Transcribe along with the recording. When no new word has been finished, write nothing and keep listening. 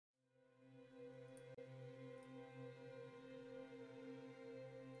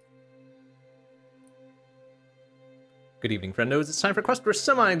Good evening, friendos. It's time for Quest for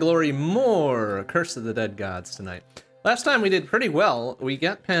Semi-Glory more Curse of the Dead Gods tonight. Last time we did pretty well. We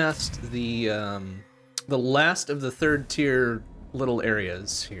got past the last of the third tier little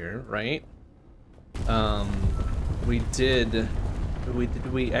areas here, right? Did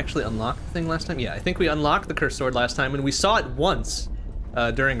we actually unlock the thing last time? Yeah, I think we unlocked the Cursed Sword last time, and we saw it once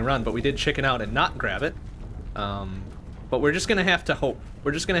during a run, but we did chicken out and not grab it. But we're just gonna have to hope.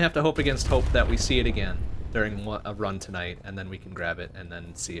 We're just gonna have to hope against hope that we see it again during a run tonight, and then we can grab it and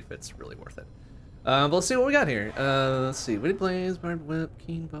then see if it's really worth it. But let's see what we got here. Let's see. Witty Blaze, Barbed Whip,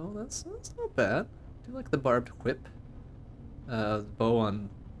 Keen Bow. That's not bad. I do like the Barbed Whip. Bow I'm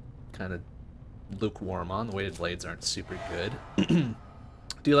kind of lukewarm on. The Weighted Blades aren't super good. Do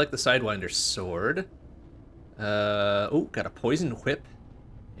you like the Sidewinder Sword? Oh, got a Poison Whip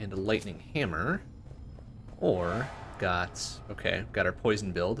and a Lightning Hammer. Or got our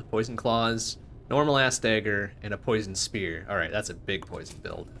Poison build. Poison Claws, Normal Ass Dagger, and a Poison Spear. Alright, that's a big poison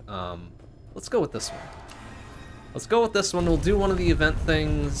build. Let's go with this one. Let's go with this one. We'll do one of the event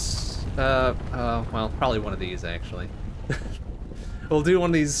things. Well, probably one of these, actually. We'll do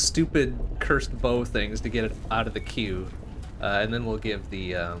one of these stupid cursed bow things to get it out of the queue. And then we'll give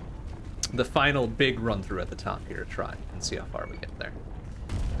the final big run-through at the top here a try and see how far we get there.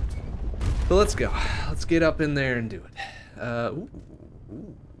 So let's go. Let's get up in there and do it. Ooh.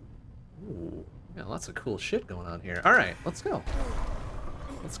 Yeah, lots of cool shit going on here. Alright, let's go.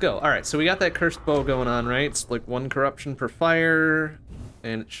 Let's go. Alright, so we got that cursed bow going on, right? It's like 1 corruption per fire,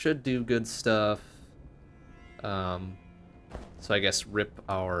 and it should do good stuff. So I guess rip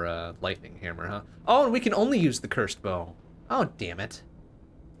our lightning hammer, huh? Oh, and we can only use the cursed bow. Oh, damn it.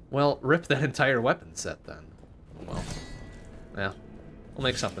 Well, rip that entire weapon set then. Well, yeah, we'll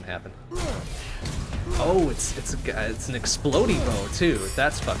make something happen. Oh, it's an exploding bow too.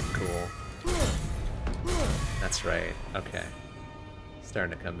 That's fucking cool. That's right. Okay.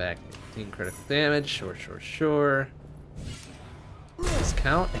 Starting to come back. 15 critical damage. Sure. Does this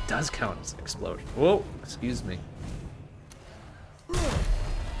count? It does count as an explosion. Whoa, excuse me.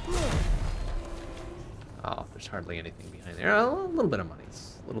 Oh, there's hardly anything behind there. Oh, a little bit of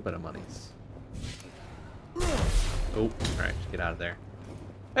monies. A little bit of monies. Oh, alright, get out of there.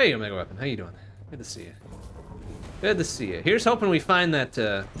 Hey, Omega Weapon, how you doing? Good to see you. Good to see you. Here's hoping we find that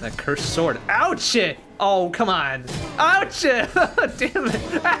that cursed sword. Ouch it! Oh, come on. Ouch it! Damn it.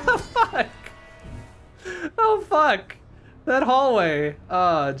 Oh, fuck. Oh, fuck. That hallway.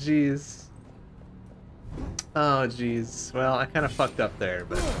 Oh, jeez. Oh, jeez. Well, I kind of fucked up there,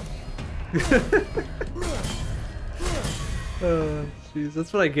 but... Oh, jeez.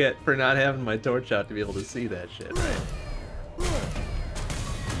 That's what I get for not having my torch out to be able to see that shit, right?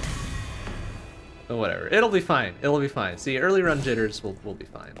 Oh, whatever. It'll be fine. It'll be fine. See, early run jitters will be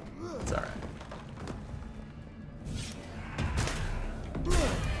fine. It's alright.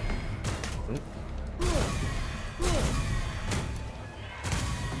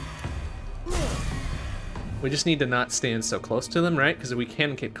 We just need to not stand so close to them, right? Because we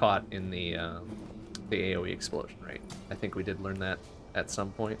can get caught in the AoE explosion, right? I think we did learn that at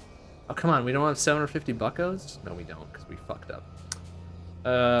some point. Oh, come on, we don't have 750 buckos? No, we don't, because we fucked up.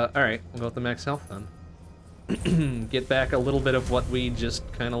 Alright, we'll go with the max health then. Get back a little bit of what we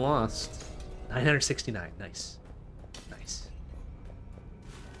just kind of lost. 969, nice. Nice.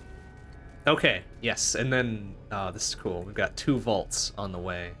 Okay, yes, and then, oh, this is cool. We've got 2 vaults on the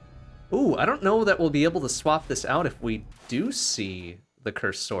way. Ooh, I don't know that we'll be able to swap this out if we do see the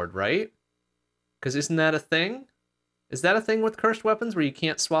cursed sword, right? Because isn't that a thing? Is that a thing with cursed weapons where you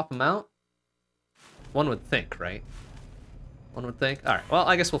can't swap them out? One would think, right? One would think. All right, well,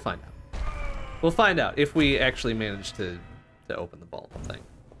 I guess we'll find out. We'll find out if we actually manage to open the vault thing.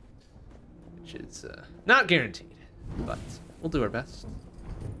 Which is not guaranteed, but we'll do our best.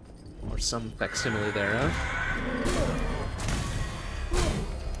 Or some facsimile thereof.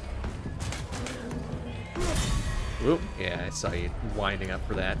 Whoop, yeah, I saw you winding up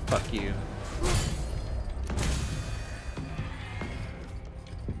for that. Fuck you.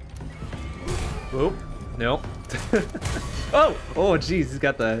 Whoop, nope. Oh, jeez, he's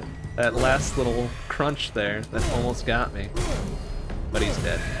got that last little crunch there that almost got me. But he's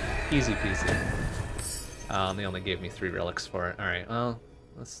dead. Easy peasy. They only gave me 3 relics for it. Alright, well,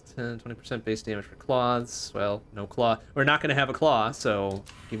 that's 20% base damage for claws. Well, no claw. We're not gonna have a claw, so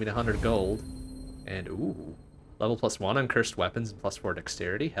give me the 100 gold. And, ooh. Level +1 on cursed weapons and +4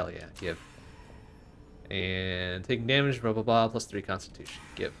 dexterity. Hell yeah, give. And taking damage, blah blah blah, +3 constitution.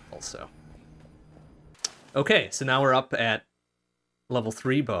 Give also. Okay, so now we're up at level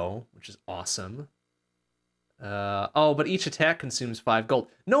 3 bow, which is awesome. Oh, but each attack consumes 5 gold.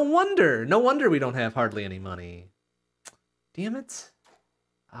 No wonder we don't have hardly any money. Damn it.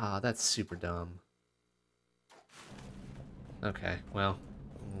 Ah, that's super dumb. Okay, well,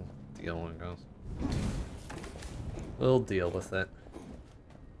 we'll deal when it goes. We'll deal with it.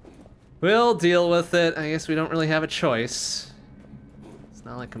 We'll deal with it. I guess we don't really have a choice. It's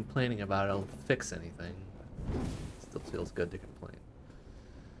not like complaining about it'll fix anything. Still feels good to complain.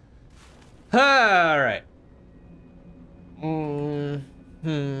 Alright.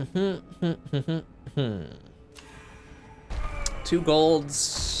 2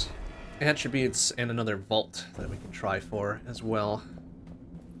 golds, attributes, and another vault that we can try for as well.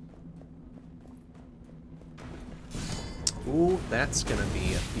 Ooh, that's gonna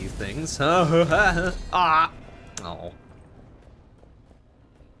be a few things. Ah! Oh.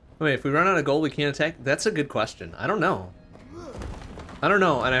 Wait, if we run out of gold, we can't attack? That's a good question. I don't know. I don't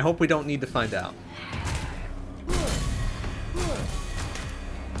know, and I hope we don't need to find out.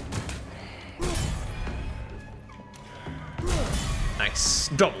 Nice.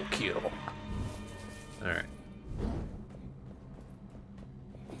 Double kill. Alright.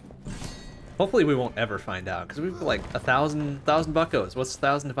 Hopefully we won't ever find out, because we've got like 1,000 buckos. What's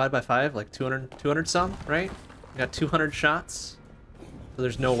 1,000 divided by 5? Like 200 some, right? We got 200 shots. So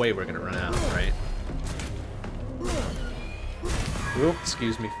there's no way we're gonna run out, right? Oop,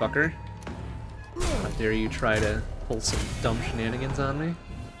 excuse me, fucker. How dare you try to pull some dumb shenanigans on me?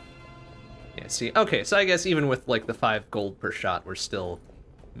 Yeah, see, okay, so I guess even with like the 5 gold per shot, we're still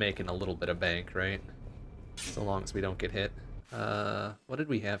making a little bit of bank, right? So long as we don't get hit. What did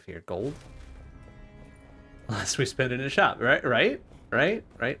we have here? Gold? Unless we spend it in a shop, right?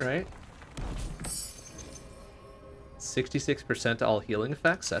 66% to all healing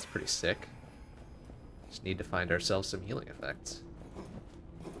effects? That's pretty sick. Just need to find ourselves some healing effects.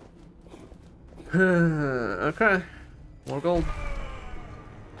 Okay. More gold.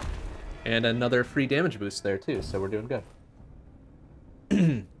 And another free damage boost there too, so we're doing good.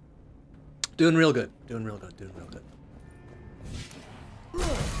 Doing real good. Doing real good. Doing real good.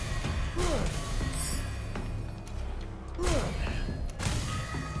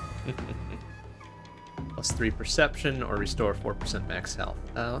 +3 perception or restore 4% max health.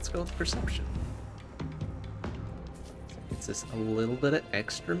 Let's go with perception. Gets us a little bit of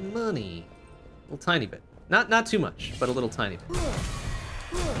extra money. A little tiny bit. Not too much, but a little tiny bit.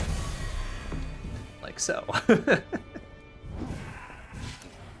 Like so.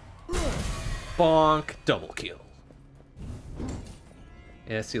 Bonk, double kill.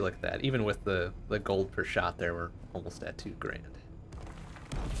 Yeah, see, look at that. Even with the gold per shot there, we're almost at 2 grand.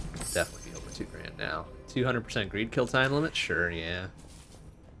 Definitely be over 2 grand now. 200% greed kill time limit? Sure, yeah.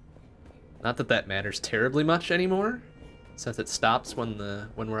 Not that that matters terribly much anymore, since it stops when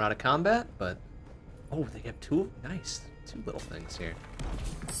we're out of combat, but... Oh, they have 2, nice. 2 little things here.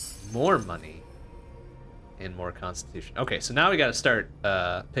 More money. And more constitution. Okay, so now we gotta start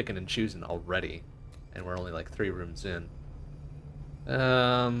picking and choosing already. And we're only like 3 rooms in.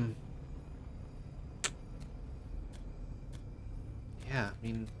 Yeah, I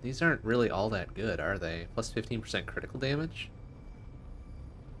mean, these aren't really all that good, are they? Plus 15% critical damage?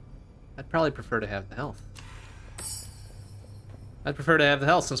 I'd probably prefer to have the health. I'd prefer to have the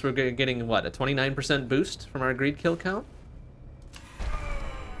health since we're getting, what, a 29% boost from our greed kill count?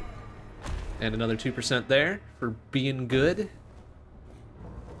 And another 2% there for being good.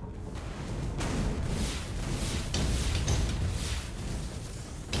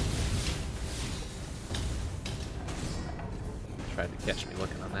 Tried to catch me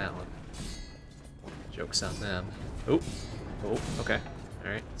looking on that one. Joke's on them. Oh, okay.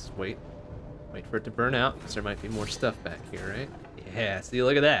 Alright, let's wait. Wait for it to burn out, because there might be more stuff back here, right? Yeah, see,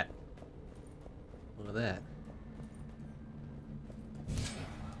 look at that. Look at that.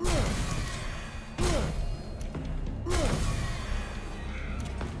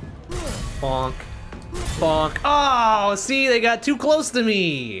 Bonk. Bonk. Oh, see, they got too close to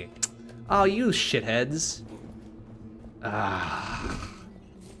me. Oh, you shitheads. Ah.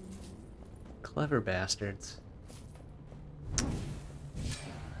 Clever bastards.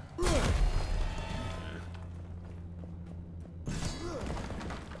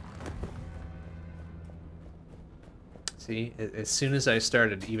 See, as soon as I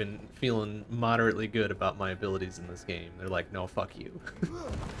started even feeling moderately good about my abilities in this game, they're like, no, fuck you.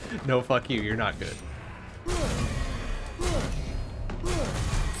 No, fuck you, you're not good.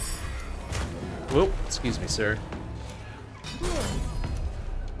 Whoop, excuse me, sir.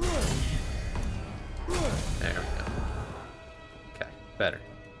 There we go. Okay, better.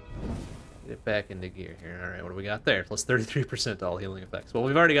 Get it back into gear here. Alright, what do we got there? Plus 33% to all healing effects. Well,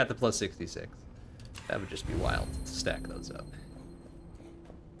 we've already got the plus 66. That would just be wild to stack those up.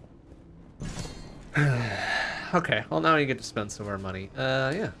 Okay, well now you get to spend some more money.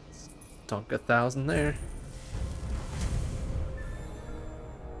 Yeah. Let's dunk 1,000 there.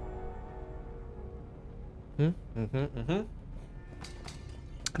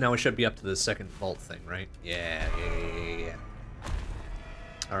 Now we should be up to the second vault thing, right? Yeah.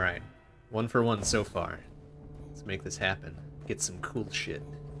 Alright. 1 for 1 so far. Let's make this happen. Get some cool shit.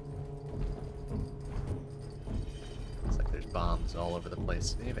 Looks like there's bombs all over the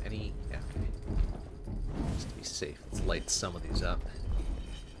place. Do they have any? Yeah, okay. Just to be safe, let's light some of these up.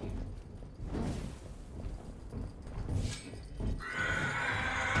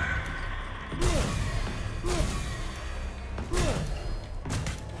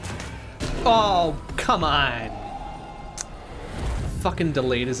 Oh, come on! Fucking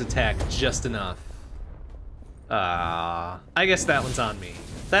delayed his attack just enough. I guess that one's on me.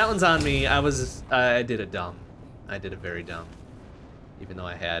 That one's on me. I did a dumb. I did a very dumb. Even though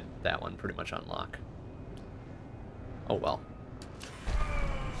I had that one pretty much on lock. Oh well.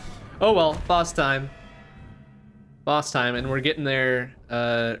 Oh well, boss time. Boss time, and we're getting there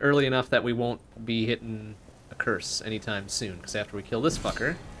early enough that we won't be hitting a curse anytime soon, because after we kill this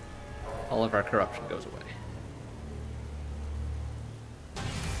fucker, all of our corruption goes away.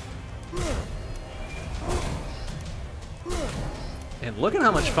 And look at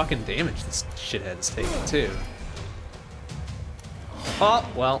how much fucking damage this shithead is taking, too. Oh,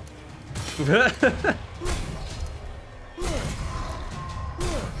 well.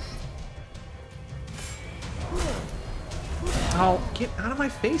 Oh, get out of my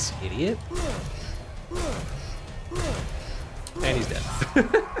face, idiot. And he's dead.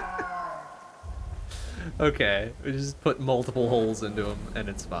 Okay, we just put multiple holes into him, and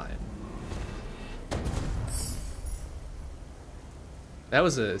it's fine. That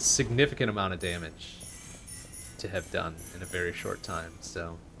was a significant amount of damage to have done in a very short time,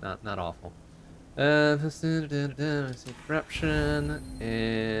 so not awful. Corruption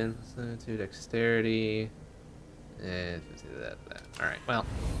and to dexterity and that. All right, well,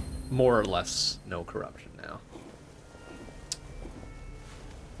 more or less no corruption now.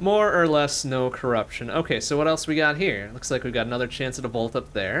 More or less no corruption. Okay, so what else we got here? Looks like we got another chance at a vault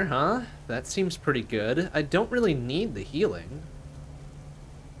up there, huh? That seems pretty good. I don't really need the healing.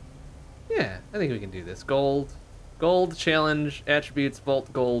 Yeah, I think we can do this. Gold, challenge, attributes,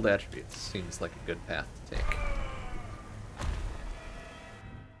 vault, gold, attributes. Seems like a good path to take.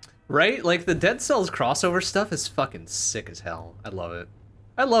 Right? Like, the Dead Cells crossover stuff is fucking sick as hell. I love it.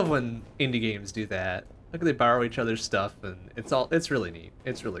 I love when indie games do that. Like, they borrow each other's stuff, and it's really neat.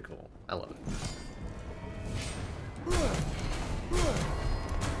 It's really cool. I love it.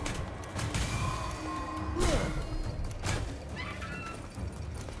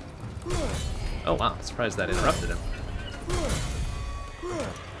 Oh wow, surprised that interrupted him.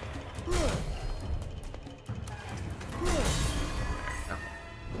 Oh.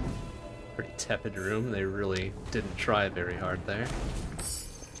 Pretty tepid room. They really didn't try very hard there.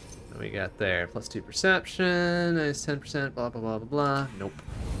 What do we got there? +2 perception, nice 10%, blah, blah, blah, blah, blah. Nope.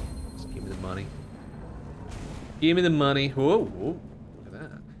 Just give me the money. Give me the money. Whoa, whoa. Look at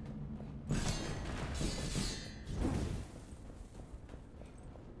that.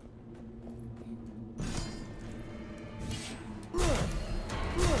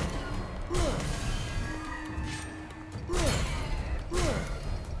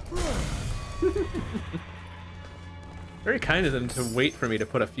 Very kind of them to wait for me to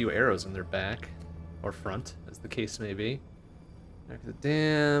put a few arrows in their back. Or front, as the case may be. Back of the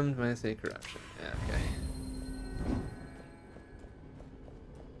damned, might say corruption. Yeah, okay.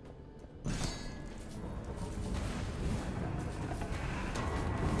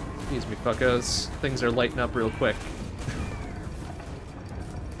 Excuse me, fuckos. Things are lighting up real quick.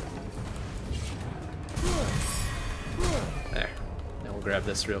 There. Now we'll grab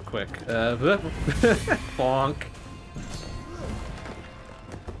this real quick. Bonk.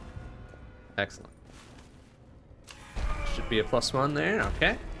 Excellent. Should be a +1 there.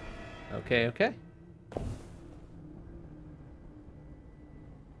 Okay. Okay, okay.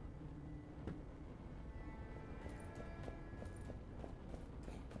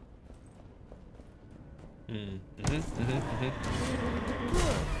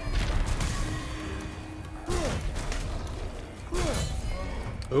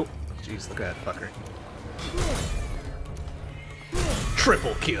 Oh, jeez, look at that fucker.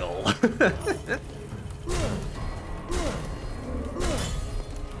 Triple kill.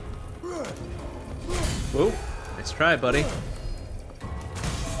 Whoa, nice try, buddy.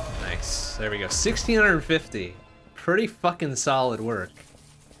 Nice, there we go. 1,650. Pretty fucking solid work.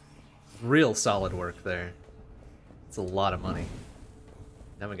 Real solid work there. It's a lot of money.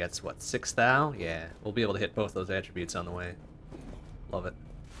 Now we got, what, 6 thou? Yeah, we'll be able to hit both those attributes on the way. Love it.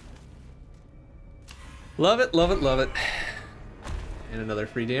 Love it, love it, love it. And another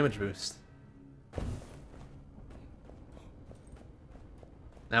free damage boost.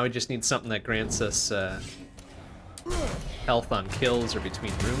 Now we just need something that grants us health on kills or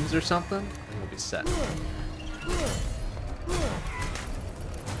between rooms or something, and we'll be set.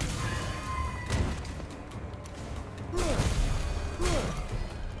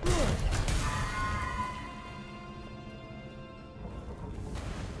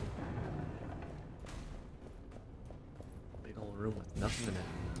 Big old room with nothing in it.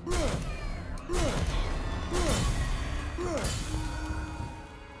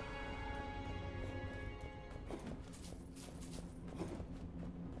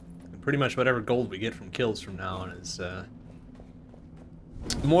 Pretty much whatever gold we get from kills from now on is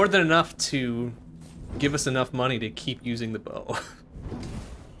more than enough to give us enough money to keep using the bow.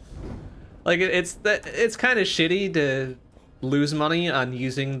 Like, it's kind of shitty to lose money on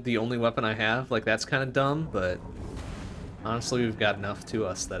using the only weapon I have. Like, that's kind of dumb, but honestly, we've got enough to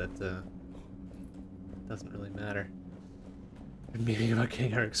us that it doesn't really matter. I'm meaning about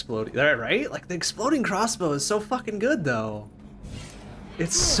getting our exploding, right? Like, the exploding crossbow is so fucking good, though.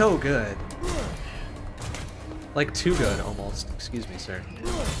 It's so good. Like, too good, almost. Excuse me, sir.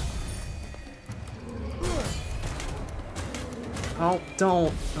 Oh,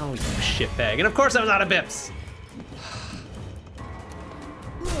 don't. Oh, you shitbag. And of course I was out of bips!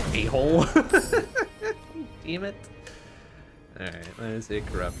 A-hole. Damn it. Alright, that is a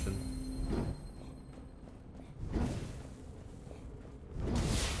corruption.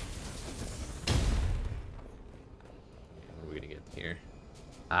 What are we gonna get here?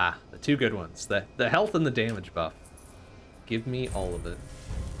 Ah, the two good ones. The health and the damage buff. Give me all of it.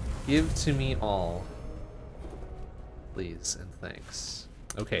 Give to me all. Please and thanks.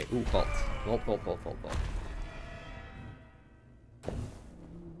 Okay, ooh, vault. Vault, vault, vault, vault, vault.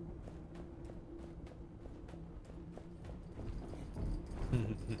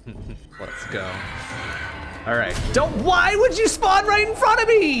 Let's go. Alright. Why would you spawn right in front of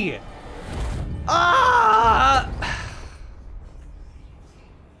me? Ah!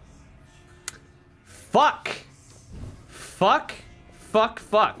 Fuck! Fuck! Fuck,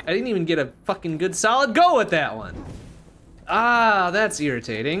 fuck. I didn't even get a fucking good solid go at that one. Ah, that's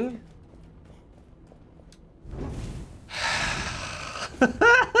irritating.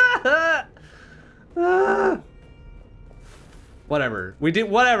 Whatever. We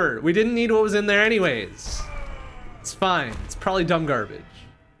didn't need what was in there anyways. It's fine. It's probably dumb garbage.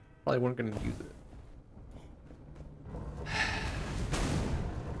 Probably weren't gonna use it.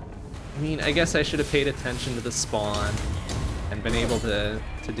 I mean, I guess I should have paid attention to the spawn and been able to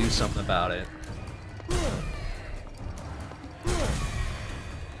do something about it.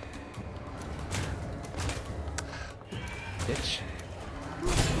 Bitch.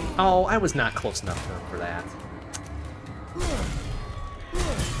 Oh, I was not close enough to him for that.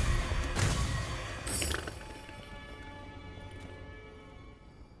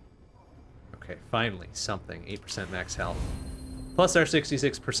 Okay, finally, something. 8% max health. Plus our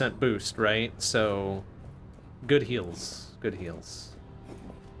 66% boost, right? So, good heals. Good heals.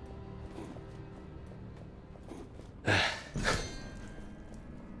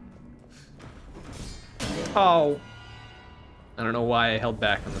 Oh. I don't know why I held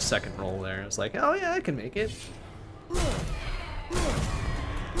back on the second roll there. I was like, oh yeah, I can make it.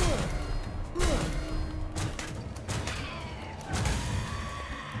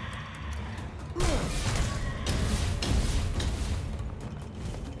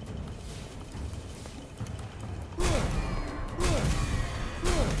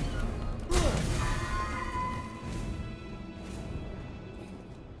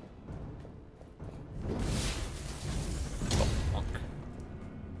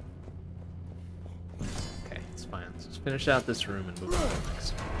 Finish out this room and move on to the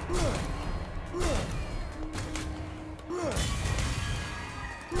next one.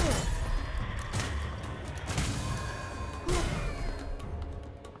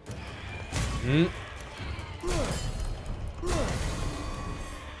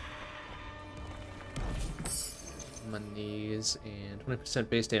 Monies and 20%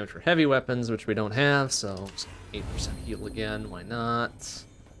 base damage for heavy weapons, which we don't have, so 8% heal again, why not?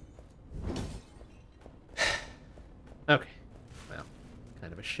 Okay, well,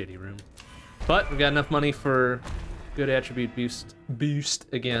 kind of a shitty room. But we've got enough money for good attribute boost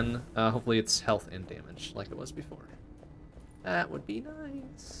again. Hopefully it's health and damage like it was before. That would be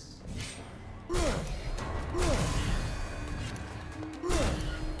nice.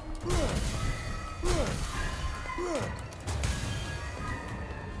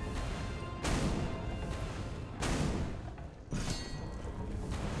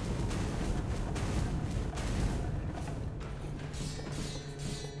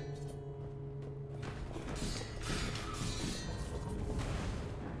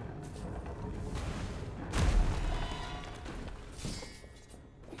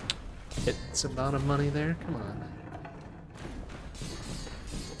 It's amount of money there. Come on.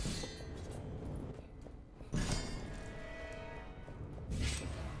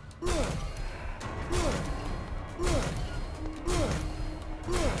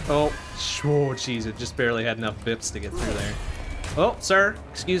 Oh, jeez, it just barely had enough bips to get through there. Oh, sir,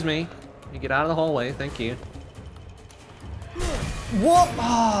 excuse me. You get out of the hallway, thank you. What?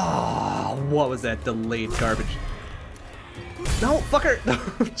 Oh, what was that delayed garbage? No, fucker!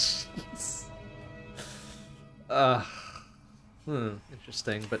 Oh, jeez.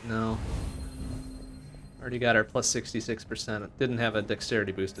 Interesting, but no. Already got our plus 66%. It didn't have a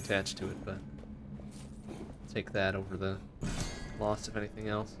dexterity boost attached to it, but take that over the loss of anything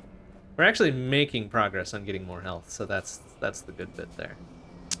else. We're actually making progress on getting more health, so that's the good bit there.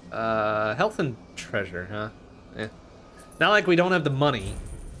 Health and treasure, huh? Eh. Not like we don't have the money.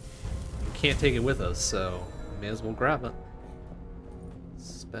 We can't take it with us, so may as well grab it.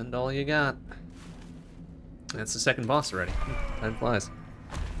 Spend all you got. That's the second boss already. Time flies.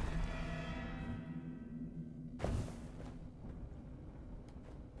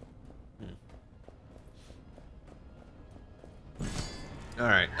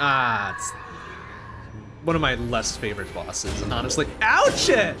 Alright, it's one of my less favorite bosses, honestly. Ouch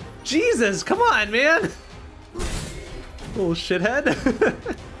it! Jesus, come on, man! Little shithead.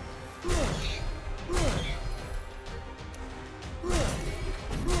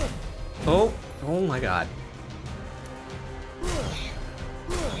 Oh my god.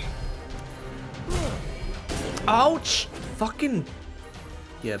 Ouch! Fucking...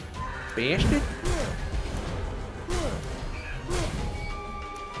 you bastard.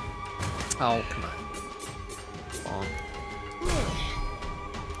 Oh, come on. Bonk.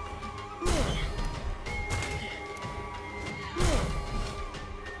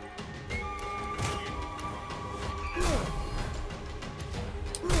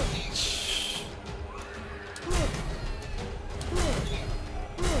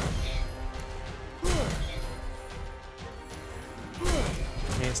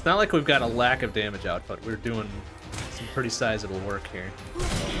 It's not like we've got a lack of damage output. We're doing some pretty sizable work here.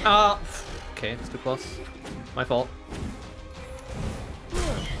 Okay, it's too close. My fault.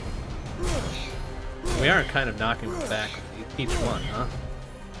 We are kind of knocking them back with each one, huh?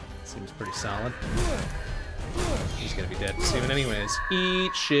 Seems pretty solid. He's gonna be dead soon anyways.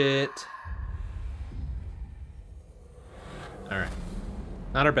 Eat shit. Alright.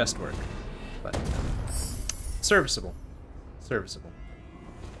 Not our best work, but serviceable. Serviceable.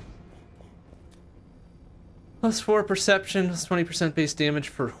 +4 perception, +20% base damage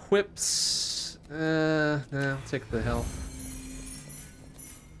for whips. Nah, I'll take the health.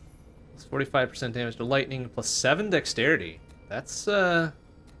 +45% damage to lightning, +7 dexterity. That's not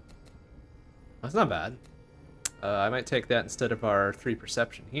bad. I might take that instead of our 3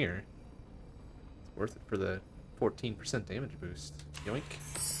 perception here. It's worth it for the 14% damage boost. Yoink.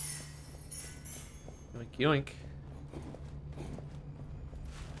 Yoink, yoink.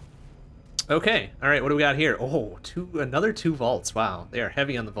 Okay, alright, what do we got here? Oh, another 2 vaults. Wow, they are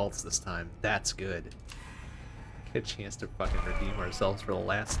heavy on the vaults this time. That's good. Get a chance to fucking redeem ourselves for the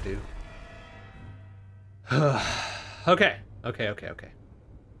last 2. Okay.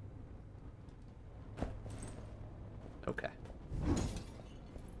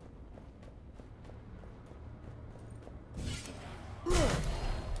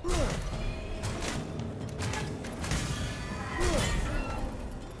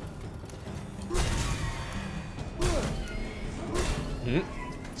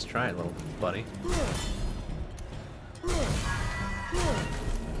 Let's try it, little buddy.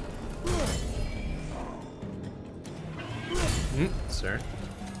 Sir.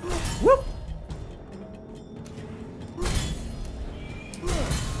 Whoop!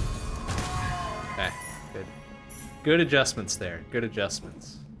 Okay, good. Good adjustments there. Good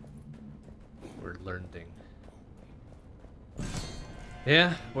adjustments. We're learning.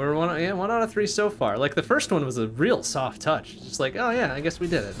 Yeah, we're one out of 3 so far. Like, the first one was a real soft touch. Just like, oh yeah, I guess we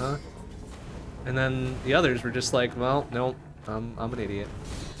did it, huh? And then the others were just like, well, nope, I'm an idiot.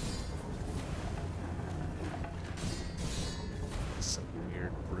 Some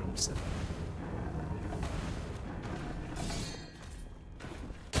weird room set.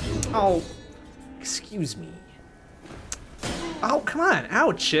 Oh, excuse me. Oh, come on,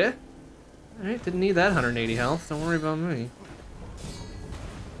 ouch! Alright, didn't need that 180 health. Don't worry about me.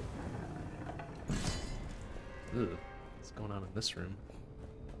 Ugh, what's going on in this room?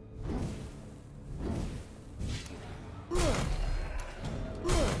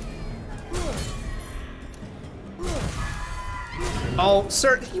 Oh,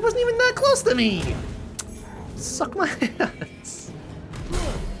 sir, he wasn't even that close to me! Suck my ass.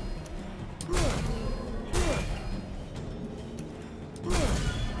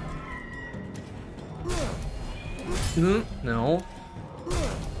 No.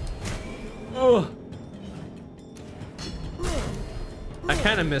 Oh. I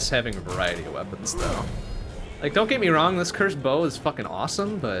kind of miss having a variety of weapons, though. Like, don't get me wrong, this cursed bow is fucking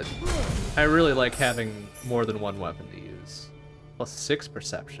awesome, but I really like having more than one weapon to use. Plus 6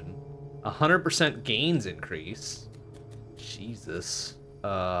 perception. 100% gains increase. Jesus.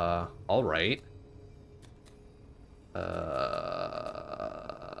 Alright.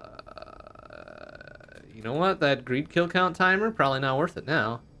 You know what? That greed kill count timer? Probably not worth it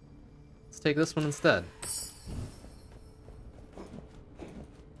now. Let's take this one instead.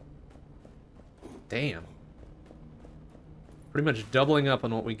 Damn. Pretty much doubling up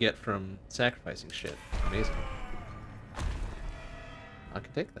on what we get from sacrificing shit. Amazing. I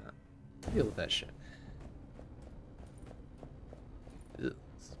can take that. Deal with that shit. Ugh,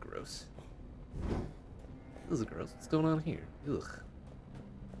 this is gross. This is gross. What's going on here? Ugh.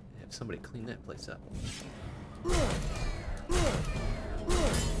 Have somebody clean that place up.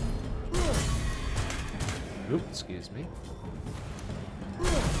 Oop, excuse me.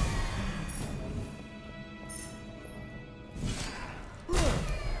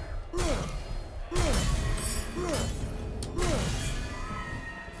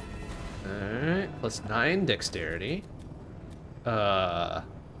 Alright, plus 9 dexterity. Yeah,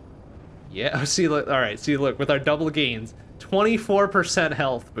 oh, see, look, alright, see, look, with our double gains, 24%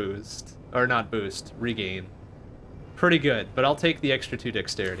 health boost. Or not boost, regain. Pretty good, but I'll take the extra 2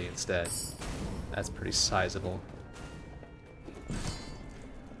 dexterity instead. That's pretty sizable.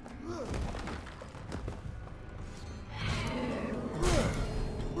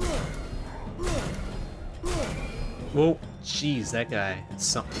 Whoa, jeez, that guy has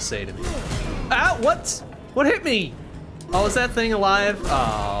something to say to me. Ow, what? What hit me? Oh, is that thing alive?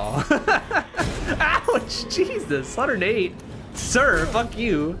 Oh. Ouch, Jesus, 108. Sir, fuck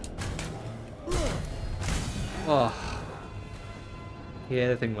you. Oh. Yeah,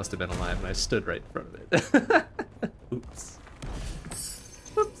 the thing must have been alive and I stood right in front of it. Oops.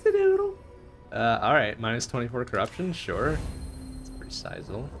 Oopsie doodle. Alright, minus 24 corruption, sure. It's pretty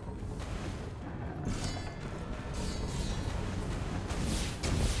sizable.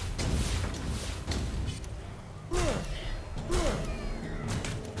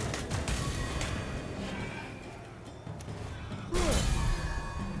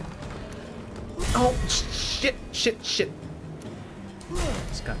 Oh, shit, shit, shit.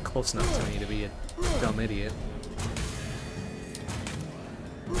 Just got close enough to me to be a dumb idiot.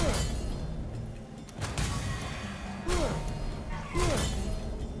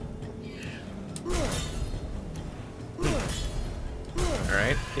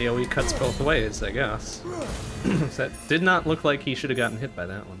 Alright, AoE cuts both ways, I guess. That did not look like he should have gotten hit by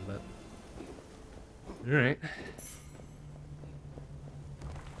that one, but... Alright.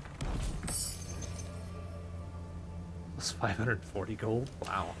 Plus 540 gold?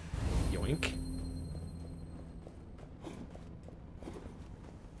 Wow. Yoink.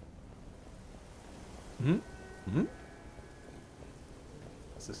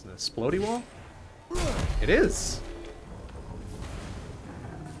 Is this an explodey wall? It is!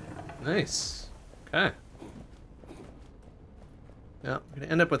 Nice. Okay. Yeah, I'm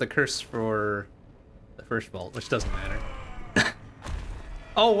gonna end up with a curse for the first vault, which doesn't matter.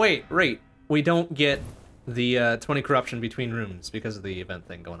 Oh, wait. We don't get the 20 corruption between rooms because of the event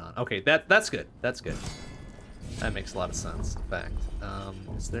thing going on. Okay, that's good. That's good. That makes a lot of sense, in fact.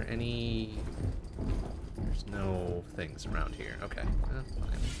 Is there any... There's no things around here. Okay, that's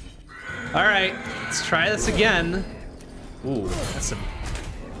fine. Alright, let's try this again. Ooh, that's some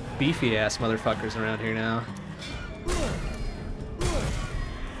beefy-ass motherfuckers around here now.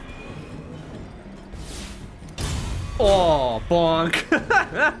 Oh, bonk.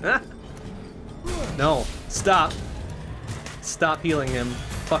 No, stop. Stop healing him.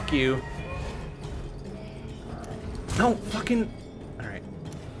 Fuck you. No, fucking... Alright.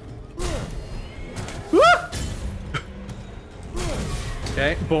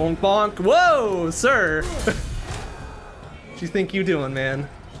 Okay, bonk bonk. Whoa, sir! What you think you doing, man?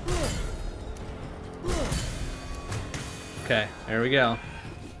 Okay, there we go.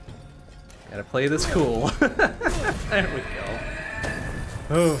 Gotta play this cool. There we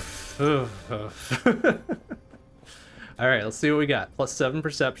go. Oof, oof, oof. Alright, let's see what we got. Plus 7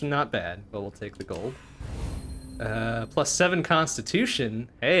 perception, not bad, but we'll take the gold. Plus 7 constitution.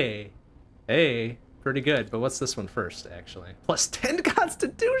 Hey. Hey. Pretty good, but what's this one first, actually? Plus 10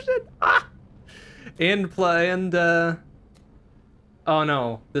 constitution? Ah! Oh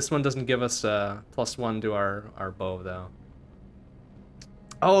no, this one doesn't give us plus 1 to our bow, though.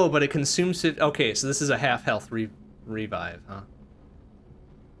 Oh, but it consumes it. Okay, so this is a half health revive, huh?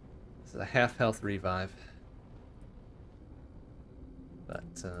 This is a half health revive. But,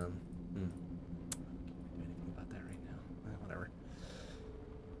 can't do anything about that right now. Whatever.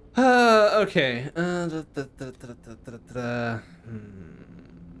 Okay.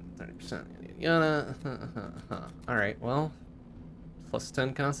 30%. Yada. Alright, well. Plus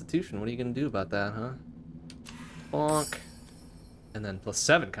 10 Constitution. What are you gonna do about that, huh? Bonk. And then plus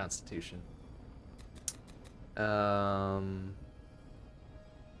 7 Constitution.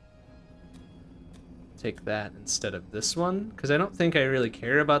 Take that instead of this one, because I don't think I really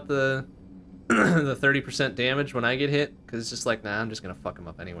care about the the 30% damage when I get hit, because it's just like, nah, I'm just gonna fuck him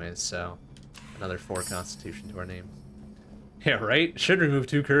up anyways. So another 4 Constitution to our name. Yeah, right? Should remove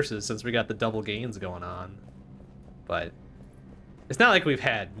 2 curses since we got the double gains going on. But it's not like we've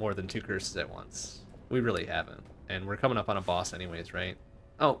had more than 2 curses at once. We really haven't. And we're coming up on a boss anyways, right?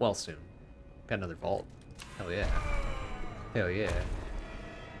 Oh, well, soon. Got another vault. Hell yeah. Hell yeah.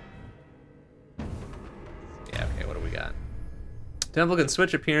 Yeah, okay, what do we got? Temple can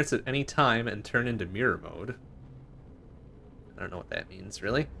switch appearance at any time and turn into mirror mode. I don't know what that means,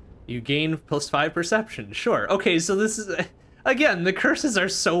 really. You gain plus 5 perception. Sure. Okay, so this is... Again, the curses are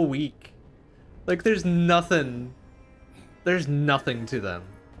so weak. Like, there's nothing... There's nothing to them.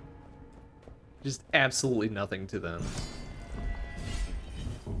 Just absolutely nothing to them.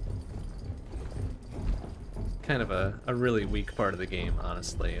 Kind of a really weak part of the game,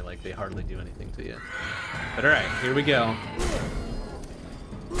 honestly. Like, they hardly do anything to you. But alright, here we go.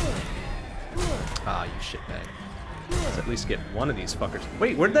 Ah, you shitbag. Let's at least get one of these fuckers.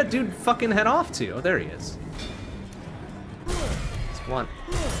 Wait, where'd that dude fucking head off to? Oh, there he is. Just want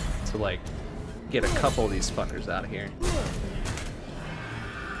to, like, get a couple of these fuckers out of here.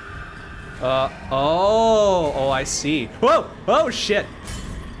 Oh, I see. Whoa! Oh, shit!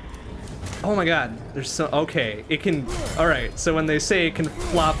 Oh my god, there's so... Okay, it can... Alright, so when they say it can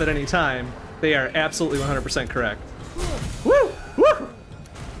flop at any time, they are absolutely 100% correct. Woo! Woo!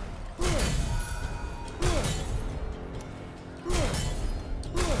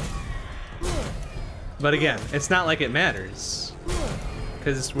 But again, it's not like it matters.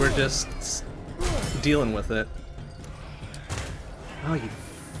 Because we're just dealing with it. Oh, you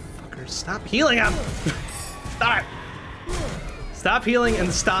fuckers. Stop healing him! Stop! Stop healing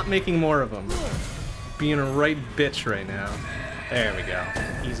and stop making more of them. Being a right bitch right now. There we go.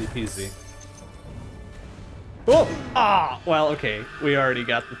 Easy peasy. Oh! Ah! Well, okay. We already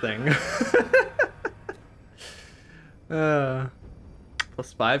got the thing.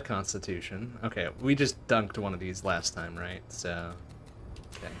 Plus 5 Constitution. Okay, we just dunked one of these last time, right? So...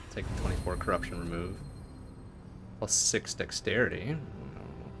 Okay, take the 24 Corruption remove. Plus 6 Dexterity.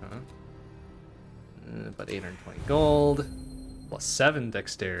 About 820 gold. Plus 7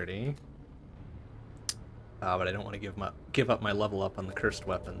 Dexterity. But I don't want to give up my level up on the cursed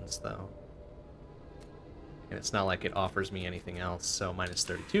weapons, though. And it's not like it offers me anything else, so minus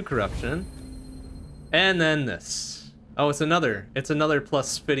 32 Corruption. And then this. Oh, it's another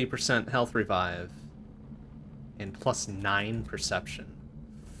plus 50% health revive. And plus 9 perception.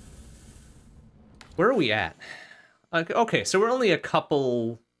 Where are we at? Okay, so we're only a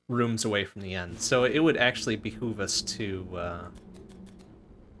couple rooms away from the end, so it would actually behoove us to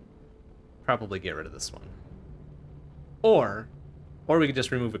probably get rid of this one. Or we could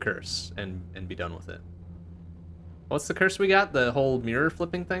just remove a curse and be done with it. What's the curse we got? The whole mirror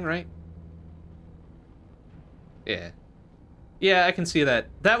flipping thing, right? Yeah. Yeah, I can see that.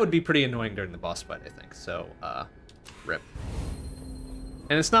 That would be pretty annoying during the boss fight, I think. So, rip.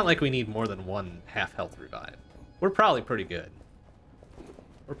 And it's not like we need more than 1 half health revive. We're probably pretty good.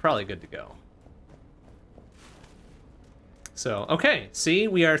 We're probably good to go. So, okay. See,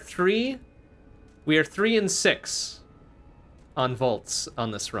 we are 3 and 6 on vaults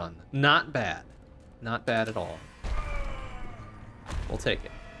on this run. Not bad. Not bad at all. We'll take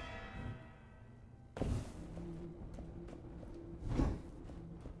it.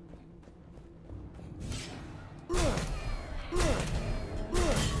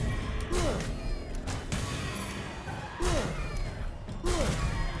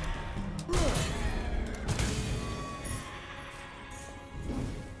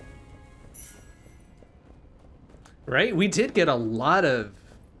 Right? We did get a lot of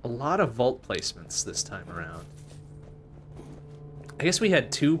vault placements this time around. I guess we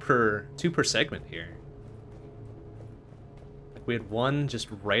had two per segment here. Like we had one just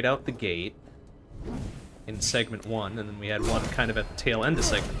right out the gate in segment 1, and then we had one kind of at the tail end of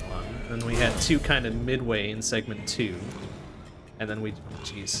segment 1, and then we had 2 kind of midway in segment 2, and then we,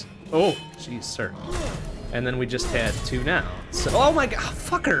 jeez, oh, jeez, sir, and then we just had 2 now. So, oh my god,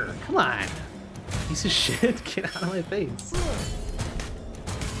 fucker, come on, piece of shit, get out of my face.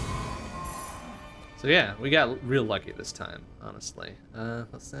 So yeah, we got real lucky this time, honestly.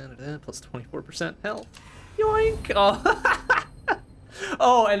 Plus 24% health. Yoink! Oh.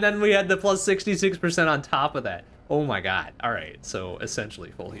 Oh, and then we had the plus 66% on top of that. Oh my god. Alright, so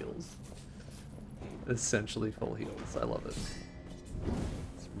essentially full heals. Essentially full heals. I love it.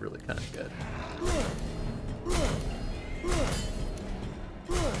 It's really kind of good.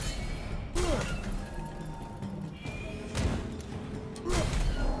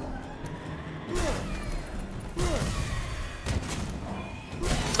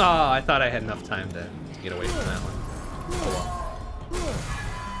 Oh, I thought I had enough time to get away from that one. Oh well.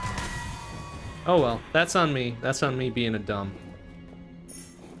 Oh well, that's on me. That's on me being a dumb.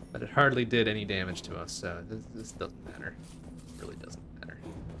 But it hardly did any damage to us, so this doesn't matter. It really doesn't matter.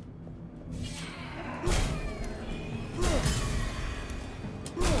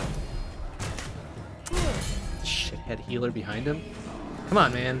 Shithead healer behind him? Come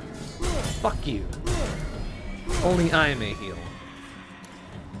on, man. Fuck you. Only I may heal.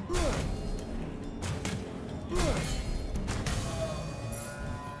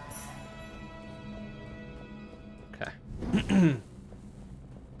 Okay.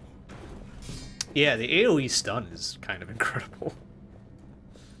 Yeah, the AoE stun is kind of incredible.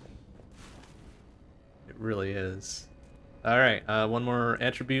 It really is. Alright, one more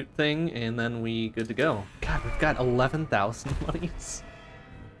attribute thing, and then we good to go. God, we've got 11,000 monies.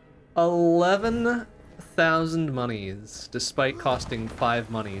 11,000 monies, despite costing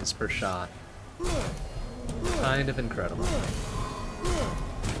 5 monies per shot. Kind of incredible.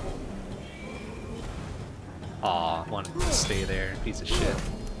 Aw, wanted to stay there, piece of shit.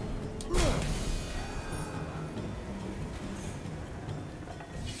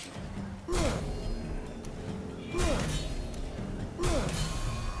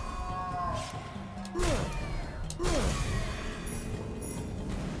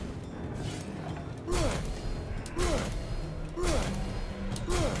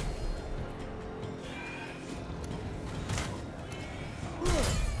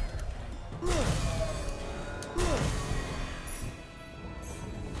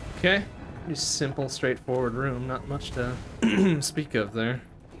 Okay, pretty simple, straightforward room, not much to speak of there.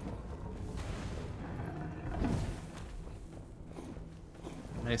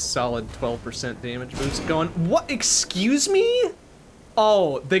 Nice solid 12% damage boost going. What? Excuse me?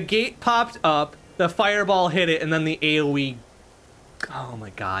 Oh, the gate popped up, the fireball hit it, and then the AoE. Oh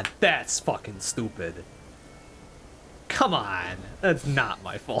my god, that's fucking stupid. Come on, that's not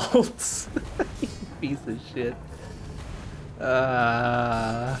my fault. You piece of shit.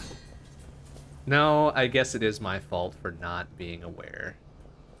 No, I guess it is my fault for not being aware.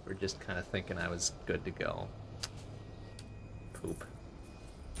 We're just kind of thinking I was good to go. Poop.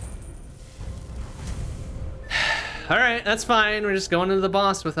 Alright, that's fine. We're just going into the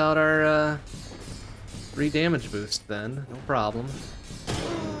boss without our 3 damage boost then. No problem.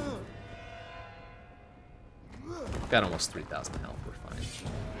 Got almost 3,000 health. We're fine.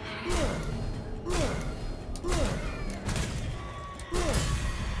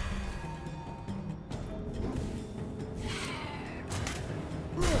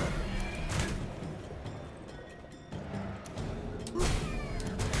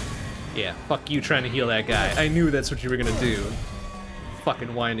 Yeah, fuck you trying to heal that guy. I knew that's what you were gonna do.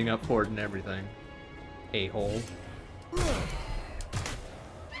 Fucking winding up for it and everything. A-hole.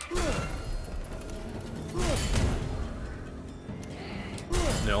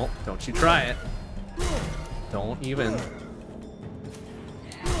 No, don't you try it. Don't even.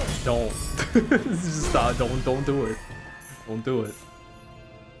 Don't. Stop, don't do it. Don't do it.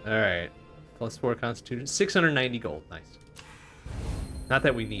 Alright. +4 constitution. 690 gold. Nice. Not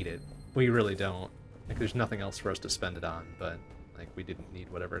that we need it. We really don't. Like, there's nothing else for us to spend it on, but, like, we didn't need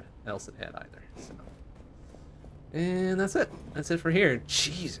whatever else it had either, so. And that's it. That's it for here.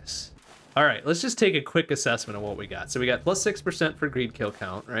 Jesus. Alright, let's just take a quick assessment of what we got. So we got +6% for greed kill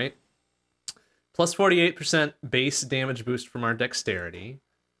count, right? +48% base damage boost from our dexterity.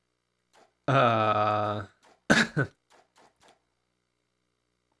 Oh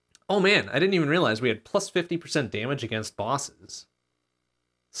man, I didn't even realize we had +50% damage against bosses.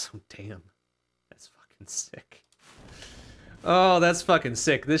 So damn, that's fucking sick. Oh, that's fucking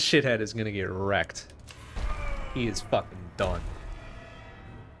sick. This shithead is gonna get wrecked. He is fucking done.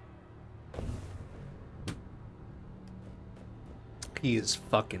 He is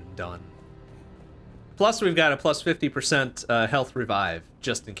fucking done. Plus, we've got a +50% health revive,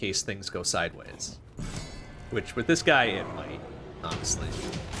 just in case things go sideways. Which, with this guy, it might, honestly.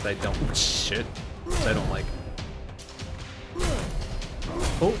 But I don't... Shit. I don't like him.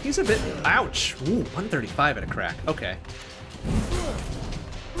 Oh, he's a bit... Ouch! Ooh, 135 at a crack. Okay.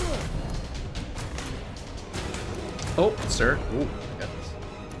 Oh, sir. Ooh, got this.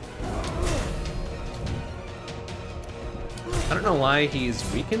 I don't know why he's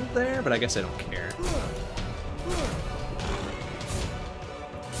weakened there, but I guess I don't care.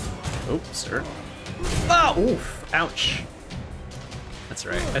 Oh, sir. Oh, oof. Ouch. That's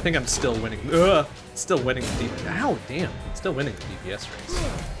right. I think I'm still winning. Ugh. Still winning the DPS. Ow, damn. Still winning the DPS race.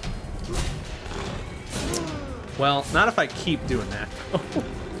 Well, not if I keep doing that.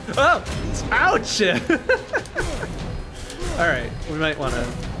 Oh! Ouch! Alright, we might want to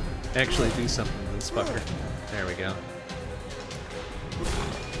actually do something with this fucker. There we go.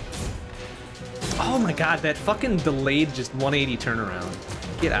 Oh my god, that fucking delayed just 180 turnaround.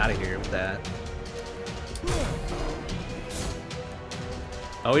 Get out of here with that.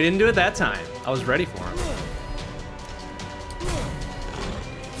 Oh, he didn't do it that time. I was ready for him.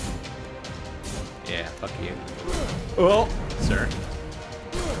 Yeah, fuck you. Oh, sir.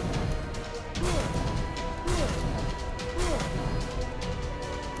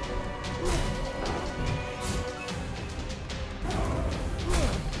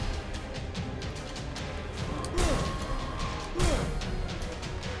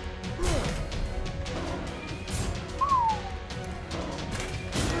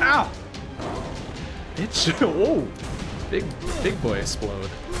 Ow! Bitch! Whoa! Big boy explode.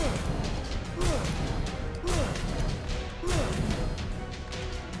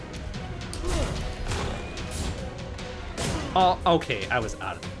 Oh, okay, I was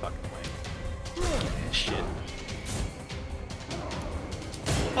out of the fucking way. Shit.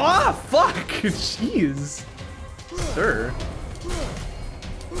 Oh, fuck! Jeez! Sir.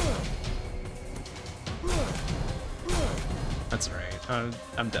 That's alright.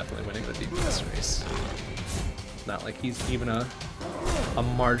 I'm definitely winning the DPS race. Not like he's even a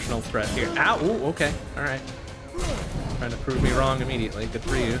marginal threat here. Ow! Ooh, okay. Alright. Trying to prove me wrong immediately. Good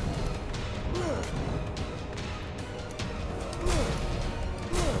for you.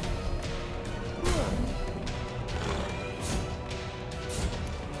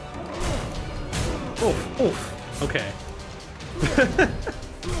 Oof, oof. Okay.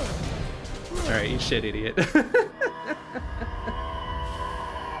 Alright, you shit idiot.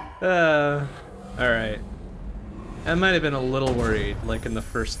 Alright. I might have been a little worried, like in the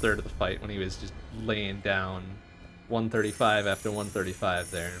first third of the fight when he was just laying down 135 after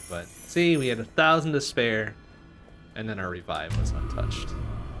 135 there, but see, we had 1,000 to spare, and then our revive was untouched.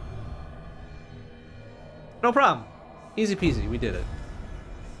 No problem. Easy peasy, we did it.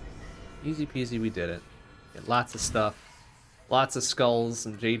 Easy peasy, we did it. Get lots of stuff. Lots of skulls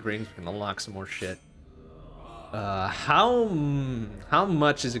and jade rings. We can unlock some more shit. How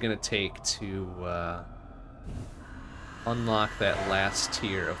much is it gonna take to unlock that last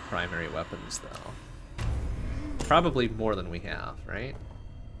tier of primary weapons, though? Probably more than we have, right?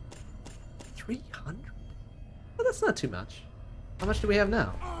 300? Well, that's not too much. How much do we have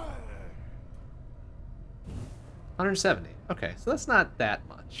now? 170. Okay, so that's not that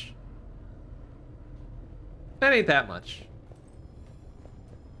much. That ain't that much.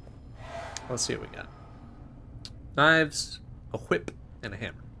 Let's see what we got. Knives, a whip, and a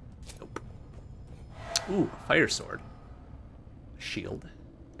hammer. Nope. Ooh, a fire sword. A shield,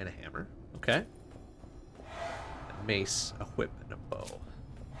 and a hammer. Okay. A mace, a whip, and a bow.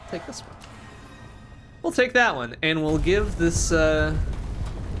 Take this one. We'll take that one, and we'll give this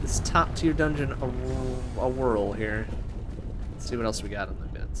this top tier dungeon a whirl here. Let's see what else we got in the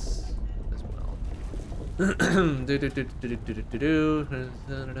bits as well.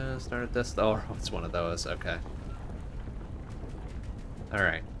 Start this. Oh, it's one of those. Okay. All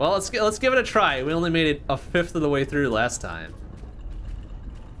right. Well, let's give it a try. We only made it a fifth of the way through last time,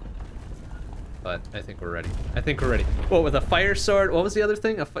 but I think we're ready. I think we're ready. What, with a fire sword? What was the other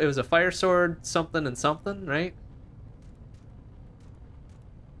thing? It was a fire sword, something and something, right?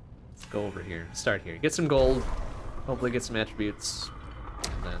 Let's go over here. Start here. Get some gold. Hopefully, get some attributes,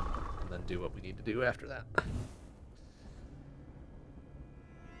 and then do what we need to do after that.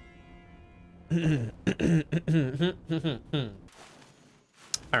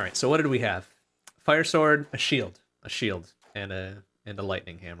 All right, so what did we have? Fire sword, a shield, and a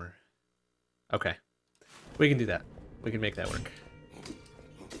lightning hammer. Okay, we can do that. We can make that work.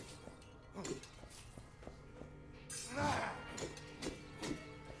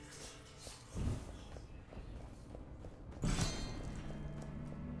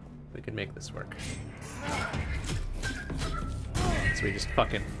 We can make this work. So we just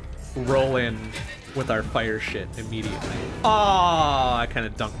fucking roll in with our fire shit immediately. Oh, I kind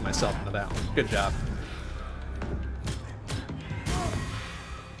of dunked myself into that one. Good job.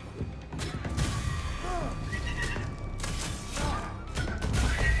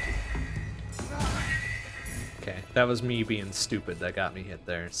 Okay, That was me being stupid that got me hit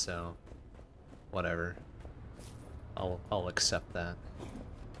there, so whatever. I'll accept that.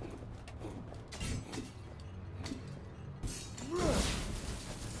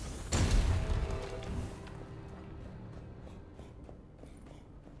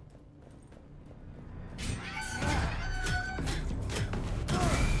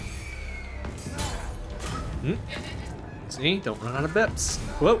 See? Don't run out of bips.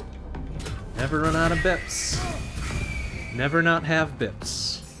 Whoa! Never run out of bips. Never not have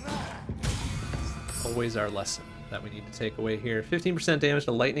bips. Always our lesson that we need to take away here. 15% damage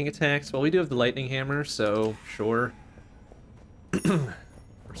to lightning attacks. Well, we do have the lightning hammer, so sure.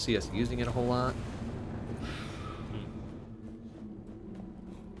 Foresee us using it a whole lot.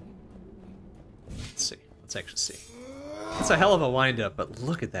 Let's see. Let's actually see. It's a hell of a wind-up, but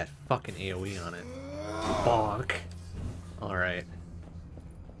look at that fucking AoE on it. Bonk. Alright.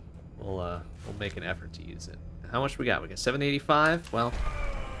 We'll make an effort to use it. How much we got? We got 785? Well,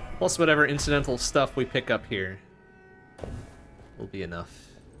 plus whatever incidental stuff we pick up here will be enough.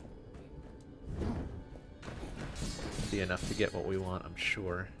 Be enough to get what we want, I'm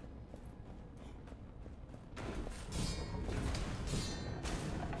sure.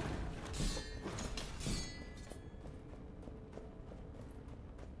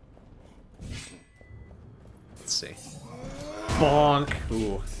 Let's see. Bonk.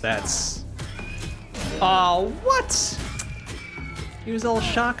 Ooh, that's... Oh, what? He was all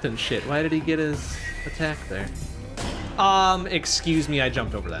shocked and shit. Why did he get his attack there? Excuse me, I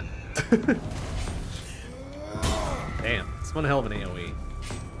jumped over that. Damn, it's one hell of an AoE.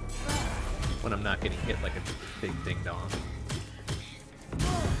 When I'm not getting hit like a big ding-dong.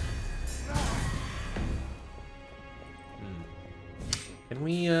 Can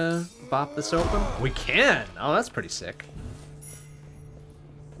we, bop this open? We can! Oh, that's pretty sick.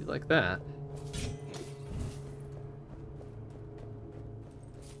 You like that.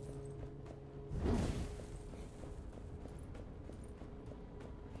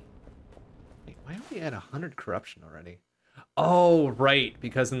 Wait, why are we at 100 corruption already? Oh, right,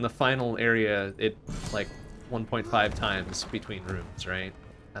 because in the final area, it, like, 1.5 times between rooms, right?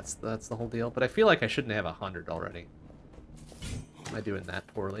 That's the whole deal. But I feel like I shouldn't have 100 already. Am I doing that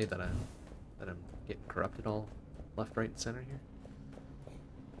poorly that I'm getting corrupted all left, right, and center here?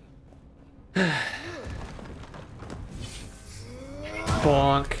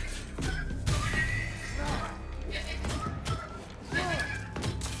 Bonk.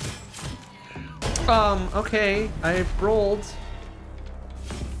 Okay, I've rolled.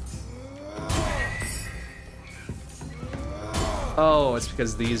 Oh, it's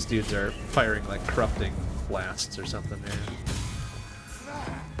because these dudes are firing like corrupting blasts or something there.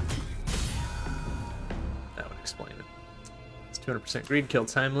 That would explain it. It's 200% greed kill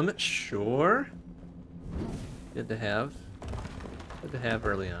time limit, sure. Good to have. Good to have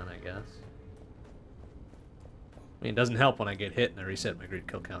early on, I guess. I mean, it doesn't help when I get hit and I reset my greed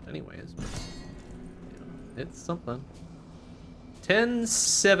kill count anyways, but, you know, it's something.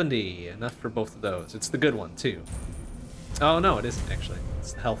 1070, enough for both of those. It's the good one, too. Oh, no, it isn't, actually.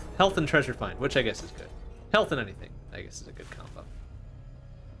 It's the health and treasure find, which I guess is good. Health and anything, I guess, is a good combo.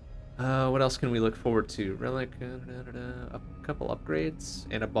 What else can we look forward to? Relic, a couple upgrades,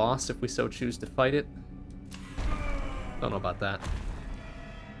 and a boss if we so choose to fight it. Don't know about that.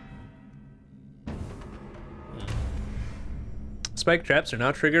 Spike traps are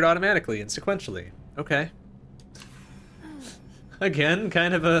now triggered automatically and sequentially. Okay. Again,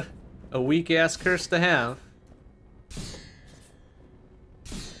 kind of a weak-ass curse to have.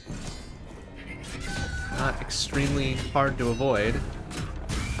 Not extremely hard to avoid.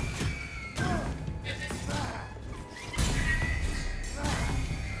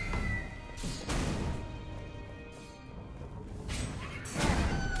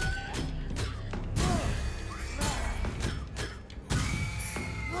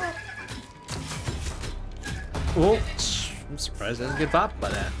 Oh, I'm surprised I didn't get bopped by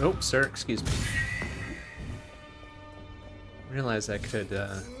that. Oh, sir, excuse me. I realized I could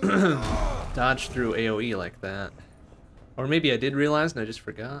dodge through AoE like that. Or maybe I did realize and I just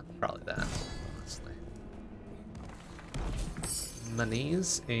forgot. Probably that, honestly.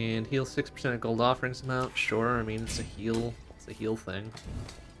 Monies and heal 6% of gold offerings amount. Sure, I mean, it's a heal thing.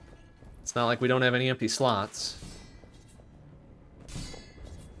 It's not like we don't have any empty slots.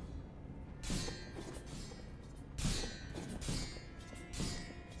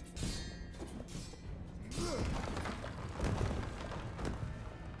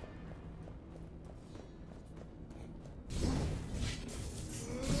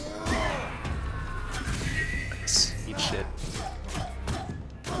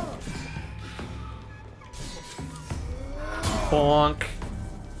 Bonk.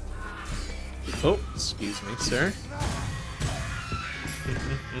 Oh, excuse me, sir.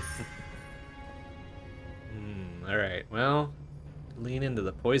 Alright, well, lean into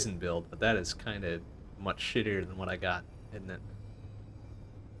the poison build, but that is kind of much shittier than what I got, isn't it?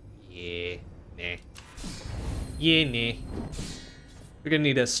 Yeah, nah. Yeah, nah. We're gonna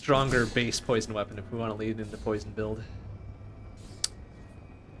need a stronger base poison weapon if we want to lead into poison build.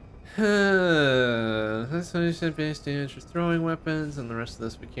 That's how you said base damage for throwing weapons, and the rest of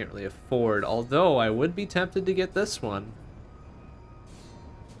this we can't really afford. Although I would be tempted to get this one.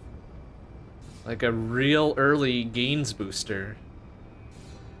 Like a real early gains booster.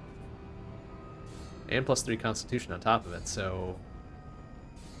 And +3 constitution on top of it, so...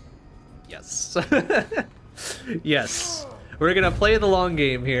 Yes. Yes. We're gonna play the long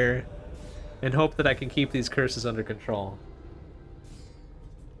game here and hope that I can keep these curses under control.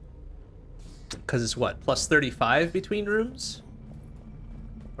 Because it's what, +35 between rooms?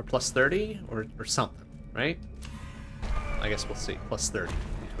 Or +30? Or something, right? I guess we'll see. +30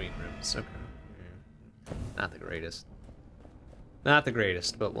 between rooms. Okay. Not the greatest. Not the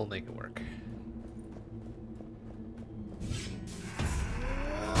greatest, but we'll make it work.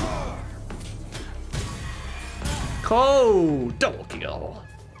 Oh, double kill.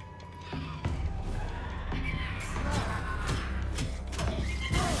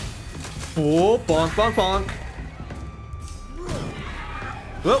 Oh, bonk, bonk, bonk.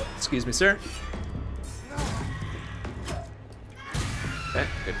 Whoa, excuse me, sir. Okay,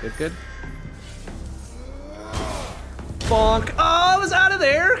 good, good, good. Bonk. Oh, I was out of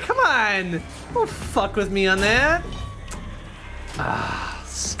there. Come on. Don't fuck with me on that. Ah,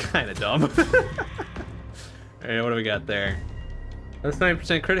 it's kind of dumb. Alright, what do we got there? That's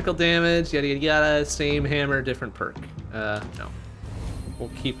 9% critical damage, yada yada yada, same hammer, different perk. No. We'll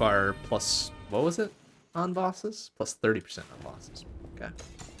keep our plus, what was it on bosses? Plus 30% on bosses. Okay.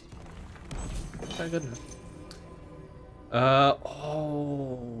 Okay, good enough.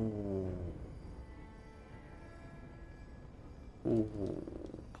 Oh. Ooh,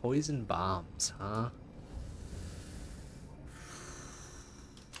 poison bombs, huh?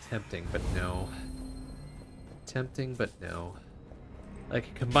 Tempting, but no. Tempting, but no. Like,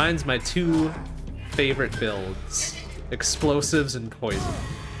 it combines my two favorite builds. Explosives and poison.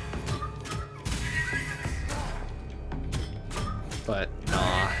 But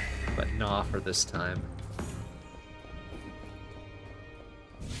nah. But nah for this time.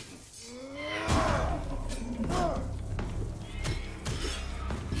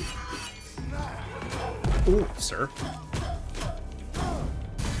 Ooh, sir.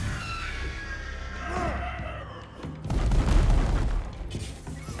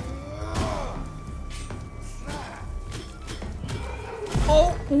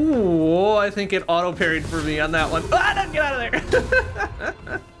 Oh, ooh, I think it auto-parried for me on that one. Ah, don't get out of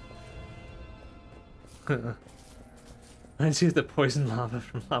there! I see the poison lava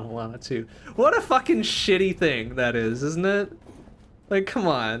from Lava Lava 2. What a fucking shitty thing that is, isn't it? Like, come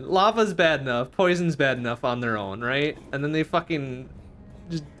on. Lava's bad enough, poison's bad enough on their own, right? And then they fucking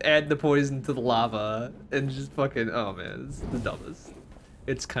just add the poison to the lava and just fucking, oh man, it's the dumbest.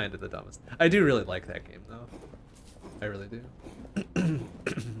 It's kind of the dumbest. I do really like that game, though. I really do.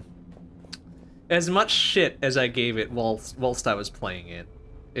 As much shit as I gave it whilst I was playing it,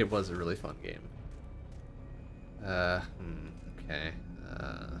 it was a really fun game. Okay.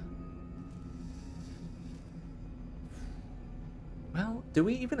 Well, do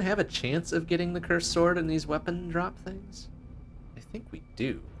we even have a chance of getting the cursed sword in these weapon drop things? I think we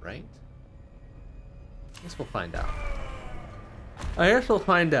do, right? I guess we'll find out. I guess we'll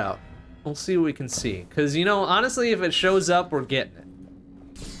find out. We'll see what we can see. Because, you know, honestly, if it shows up, we're getting it.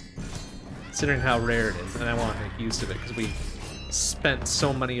 Considering how rare it is, and I want to make use of it, because we spent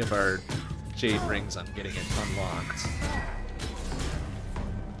so many of our jade rings on getting it unlocked.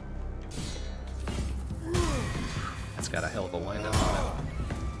 That's got a hell of a wind-up on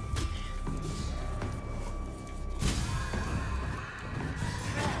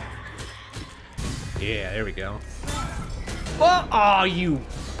it. Yeah, there we go. Oh, oh, you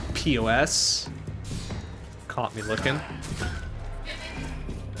POS. Caught me looking.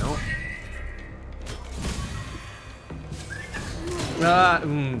 No.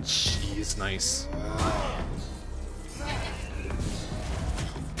 Jeez, nice.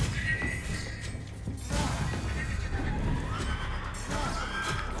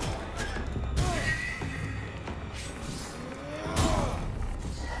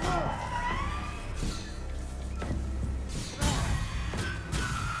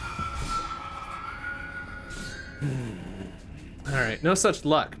 Alright, no such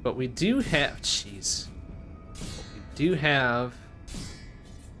luck, but we do have... Jeez. We do have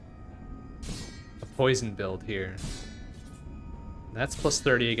a poison build here. That's plus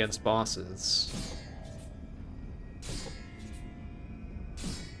 30 against bosses.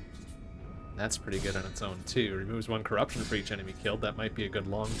 That's pretty good on its own, too. Removes 1 corruption for each enemy killed. That might be a good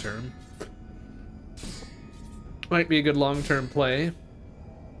long-term. Might be a good long-term play.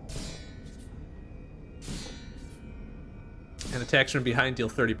 And attacks from behind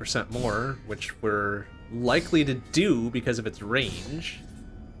deal 30% more, which we're likely to do because of its range.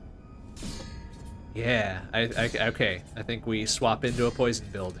 Yeah, okay. I think we swap into a poison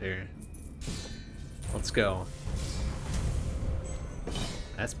build here. Let's go.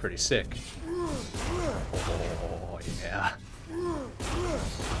 That's pretty sick. Oh, yeah.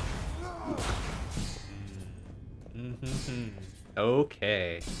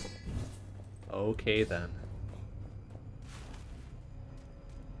 Okay. Okay, then.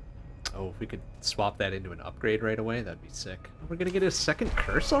 Oh, if we could swap that into an upgrade right away, that'd be sick. We're gonna get a second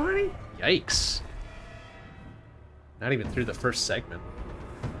curse already? Yikes. Not even through the first segment.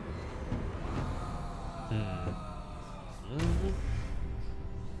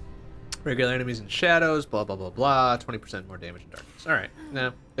 Regular enemies in shadows, blah, blah, blah, blah. 20% more damage in darkness. Alright,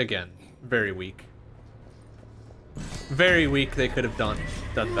 now, again, very weak. Very weak. They could have done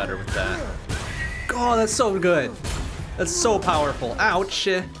better with that. Oh, that's so good. That's so powerful. Ouch.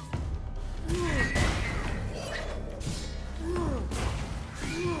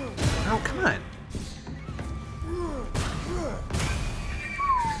 Oh, come on.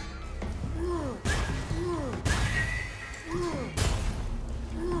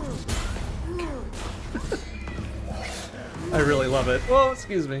 I really love it. Oh,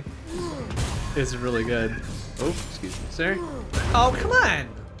 excuse me. It's really good. Oh, excuse me, sir. Oh, come on!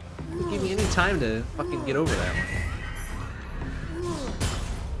 You give me any time to fucking get over that one.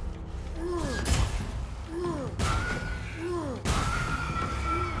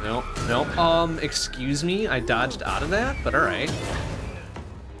 Nope, nope. Excuse me? I dodged out of that, but alright.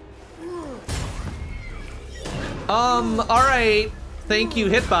 Alright. Thank you,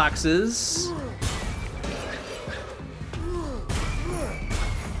 hitboxes.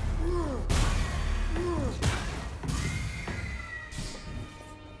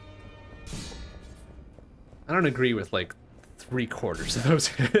 I don't agree with like 3/4 of those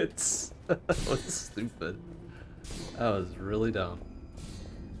hits. That was stupid. That was really dumb.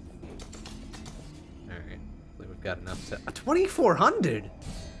 Alright, hopefully we've got enough to... 2,400!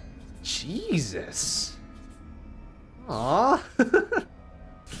 Jesus! Aww.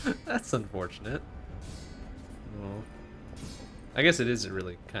 That's unfortunate. Well, I guess it is a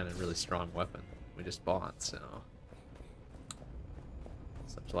really, really strong weapon we just bought, so...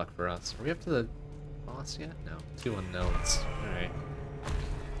 Such luck for us. Are we up to the boss yet? No. 2 unknowns. Alright.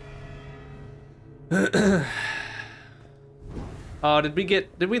 Oh,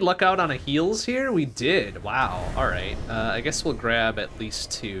 did we luck out on a heals here? We did. Wow. Alright. I guess we'll grab at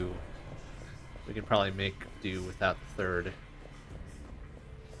least 2. We can probably make do without the third.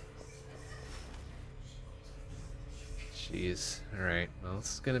 Jeez. Alright. Well,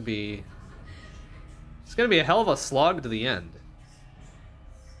 it's gonna be a hell of a slog to the end.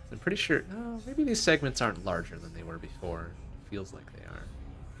 I'm pretty sure... No, maybe these segments aren't larger than they were before. It feels like they are.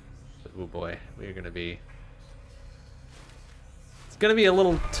 But, oh boy, we're gonna be... It's gonna be a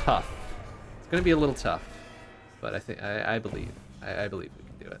little tough. It's gonna be a little tough. But I think... I believe. I believe we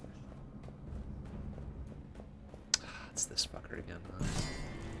can do it. It's this fucker again, huh?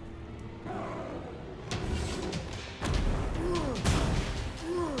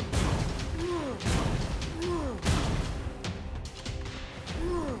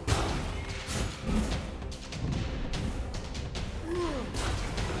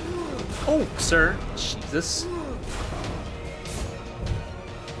 Oh, sir. Jesus.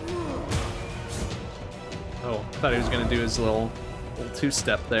 Oh, I thought he was gonna do his little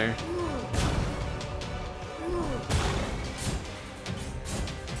two-step there.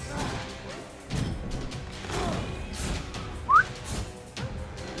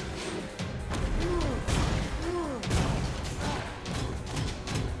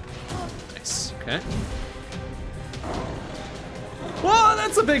 Nice. Okay. Whoa,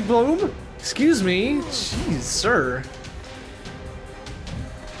 that's a big bloom! Excuse me. Jeez, sir.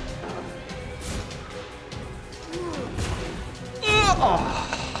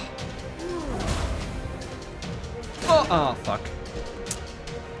 Oh, oh fuck.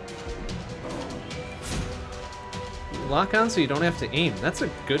 Lock on so you don't have to aim. That's a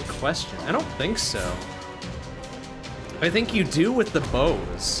good question. I don't think so. I think you do with the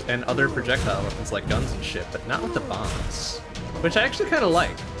bows and other projectile weapons like guns and shit, but not with the bombs. Which I actually kind of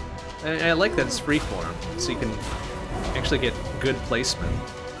like. I like that it's freeform, so you can actually get good placement.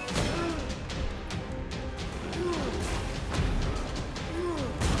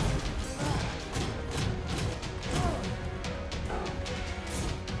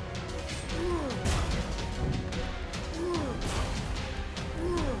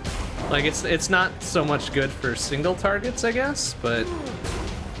 Like, it's not so much good for single targets, I guess, but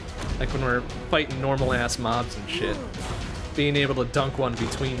like when we're fighting normal-ass mobs and shit, being able to dunk one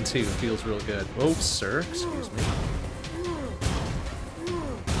between two feels real good. Oh, sir, excuse me.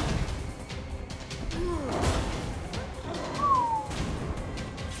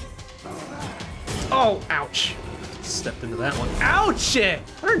 Oh, ouch. Stepped into that one. Ouch!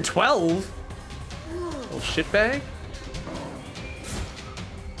 112? Little shitbag.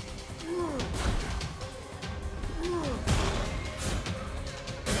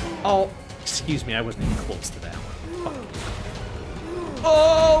 Oh, excuse me, I wasn't even close to that one. Fuck.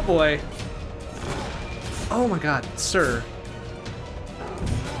 Oh, boy. Oh, my God, sir.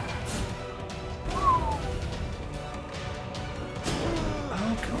 Oh,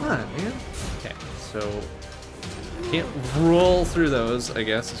 come on, man. Okay, so can't roll through those, I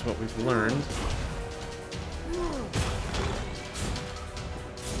guess, is what we've learned.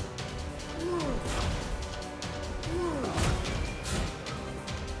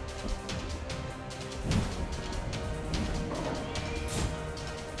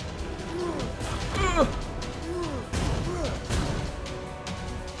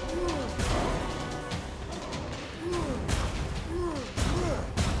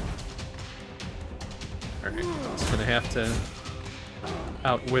 To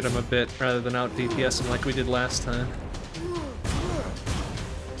outwit him a bit rather than out DPS him like we did last time.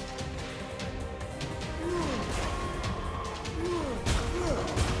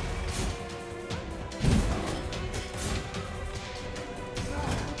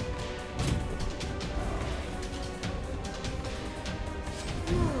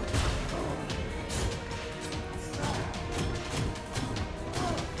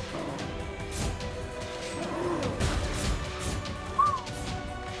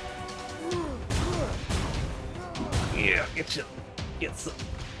 Get some.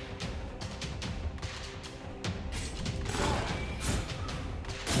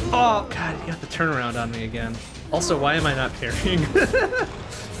 Oh, God, you got the turnaround on me again. Also, why am I not parrying?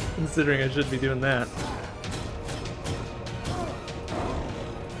 Considering I should be doing that.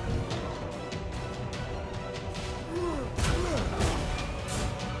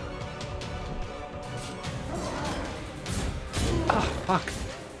 Oh, fuck.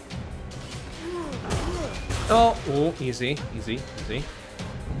 Oh, easy, easy, easy.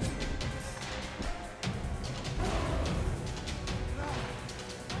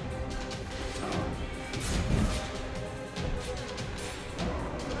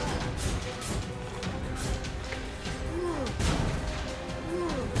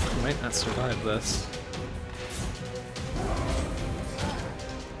 I might not survive this.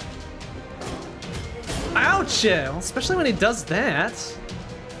 Ouch! Well, especially when he does that.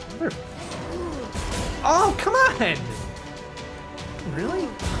 Oh, come on! Really?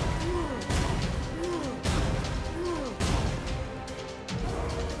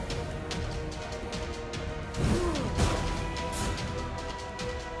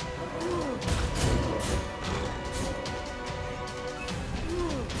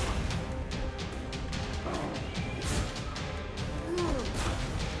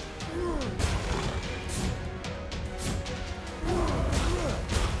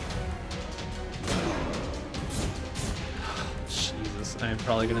 I'm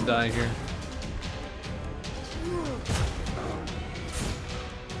probably gonna die here.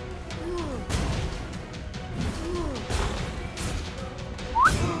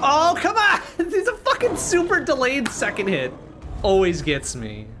 Oh, come on! He's a fucking super delayed second hit. Always gets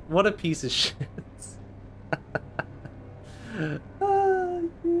me. What a piece of shit. Oh,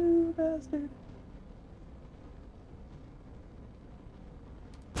 you bastard.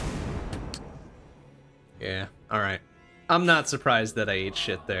 Yeah, alright. I'm not surprised that I ate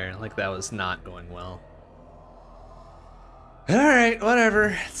shit there. Like, that was not going well. Alright,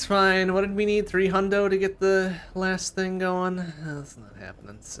 whatever. It's fine. What did we need? 3 hundo to get the last thing going? That's not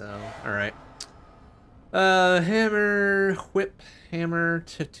happening, so... Alright. Hammer, whip, hammer,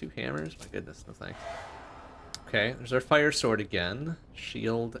 2 hammers. My goodness, no thanks. Okay, there's our fire sword again.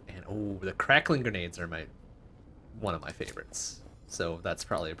 Shield, and... Oh, the crackling grenades are one of my favorites. So that's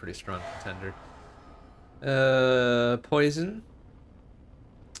probably a pretty strong contender. Poison,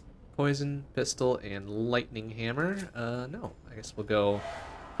 pistol, and lightning hammer. No, I guess we'll go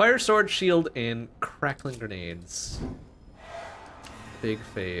fire sword, shield, and crackling grenades. Big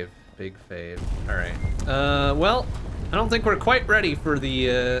fave, big fave. Alright. Well, I don't think we're quite ready for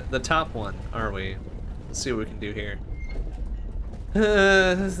the top one, are we? Let's see what we can do here.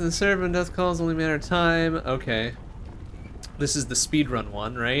 The servant death calls only matter of time. Okay. This is the speedrun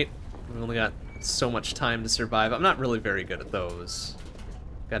one, right? We only got so much time to survive. I'm not really very good at those.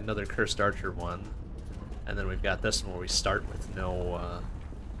 Got another Cursed Archer one. And then we've got this one where we start with no,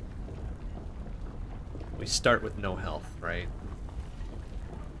 we start with no health, right?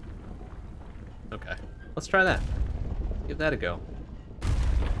 Okay. Let's try that. Give that a go.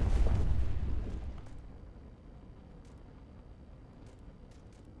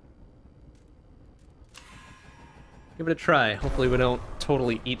 Give it a try. Hopefully we don't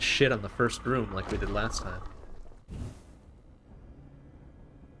totally eat shit on the first room like we did last time.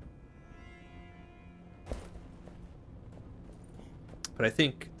 But I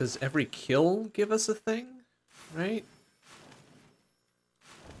think, does every kill give us a thing? Right?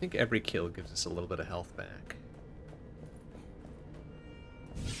 I think every kill gives us a little bit of health back.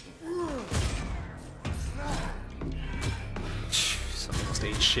 Someone almost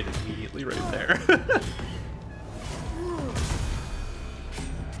ate shit immediately right there.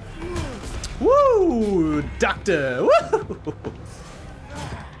 Woo! Doctor! Woo!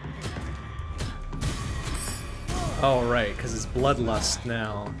 Oh, right, because it's Bloodlust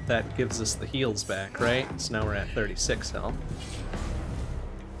now. That gives us the heals back, right? So now we're at 36 health.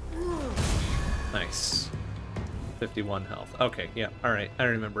 Nice. 51 health. Okay, yeah, alright, I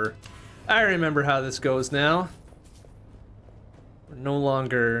remember. I remember how this goes now. We're no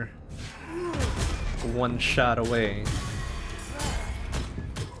longer one shot away.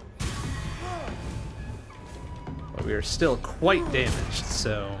 But we are still quite damaged,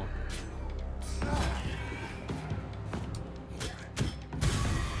 so...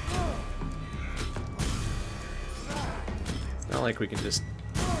 It's not like we can just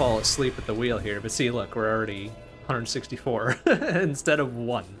fall asleep at the wheel here, but see, look, we're already 164 instead of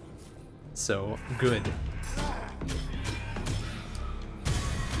 1. So, good.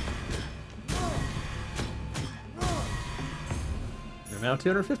 We're now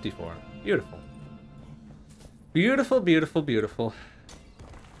 254. Beautiful. Beautiful, beautiful, beautiful.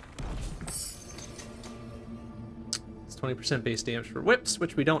 It's 20% base damage for whips,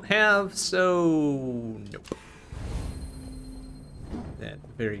 which we don't have, so nope. That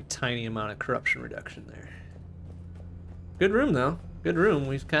very tiny amount of corruption reduction there. Good room, though. Good room.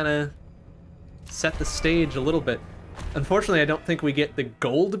 We've kind of set the stage a little bit. Unfortunately, I don't think we get the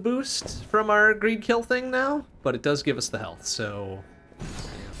gold boost from our greed kill thing now, but it does give us the health, so...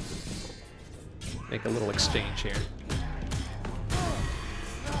 Make a little exchange here.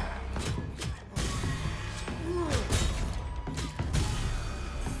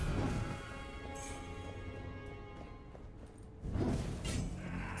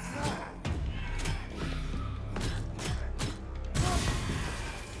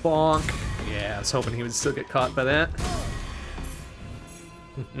 Bonk. Yeah, I was hoping he would still get caught by that.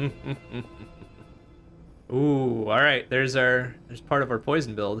 Ooh, alright, there's part of our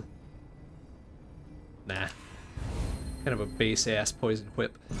poison build. Nah. Kind of a base-ass poison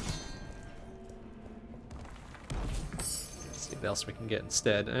whip. Let's see what else we can get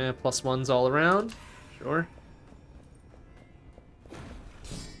instead. +1s all around. Sure.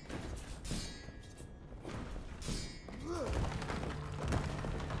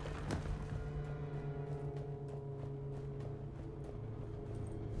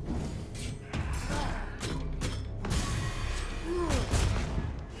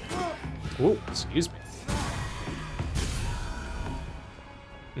 Ooh, excuse me.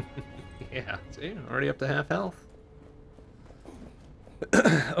 Yeah, see, already up to half health.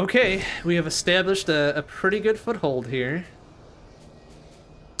 Okay, we have established a pretty good foothold here.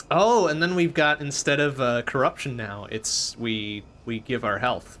 Oh, and then we've got, instead of corruption now, it's we give our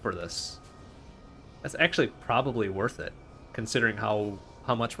health for this. That's actually probably worth it, considering how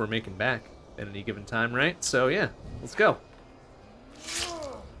much we're making back at any given time, right? So yeah, let's go.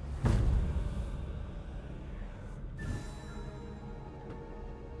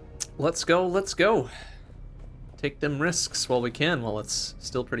 Let's go, let's go. Take them risks while we can, while it's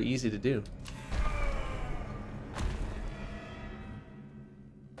still pretty easy to do.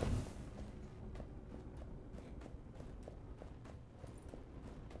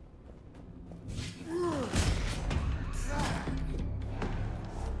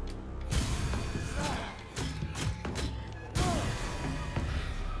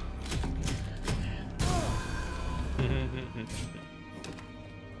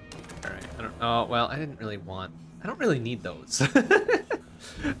 Oh, well, I didn't really want... I don't really need those. I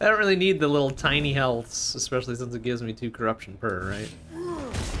don't really need the little tiny healths, especially since it gives me 2 corruption per, right?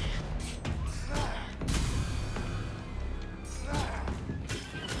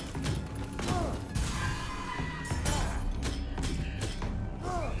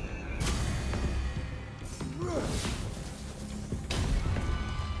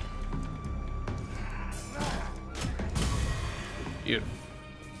 Beautiful.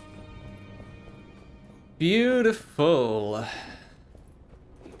 Beautiful.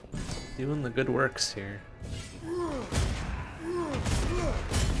 Doing the good works here.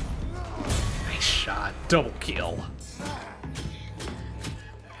 Nice shot. Double kill.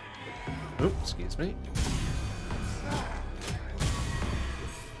 Oops, excuse me.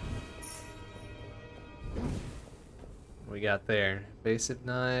 What we got there? Invasive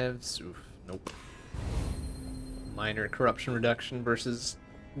knives. Oof, nope. Minor corruption reduction versus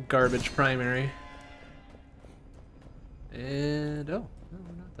garbage primary. And oh, no,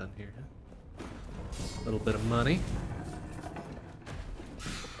 we're not done here. A little bit of money.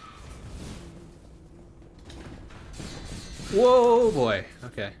 Whoa, boy.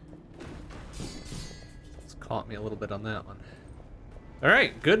 Okay. It's caught me a little bit on that one. All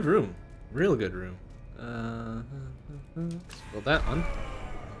right, good room. Real good room. Let's build that one.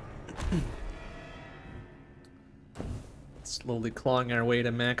 Slowly clawing our way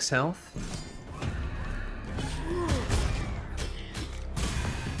to max health.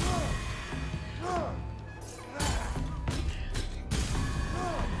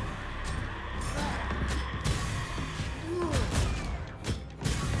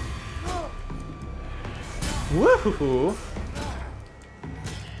 Woohoo!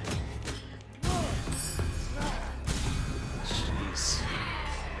 Jeez.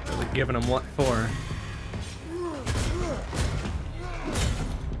 Really giving him what for?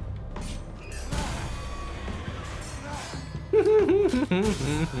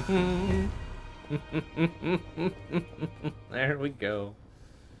 There we go.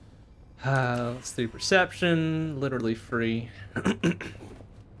 Let's do perception, literally free. And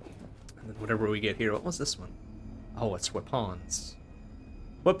then whatever we get here, what was this one? Oh, it's weapons.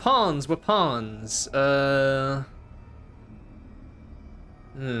 Weapons, weapons. I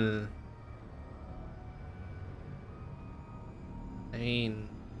mean,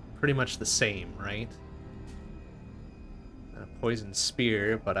 pretty much the same, right? A poison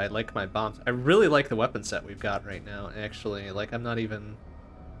spear, but I like my bombs. I really like the weapon set we've got right now, actually. Like, I'm not even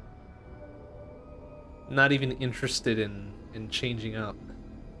interested in changing up.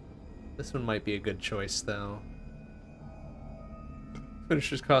 This one might be a good choice, though.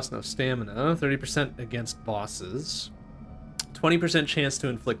 Finishers cost no stamina. 30% against bosses. 20% chance to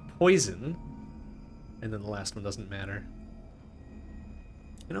inflict poison. And then the last one doesn't matter.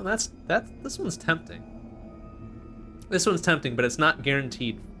 You know, this one's tempting. This one's tempting, but it's not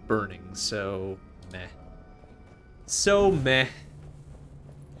guaranteed burning, so meh. So meh.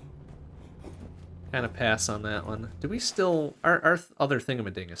 Kind of pass on that one. Do we still... Our other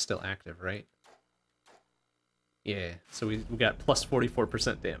thingamading is still active, right? Yeah, so we got plus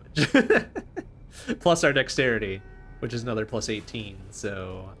 44% damage. Plus our dexterity, which is another plus 18,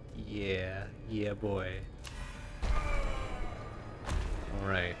 so... Yeah, yeah boy.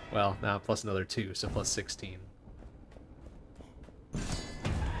 Alright, well, now plus another 2, so plus 16.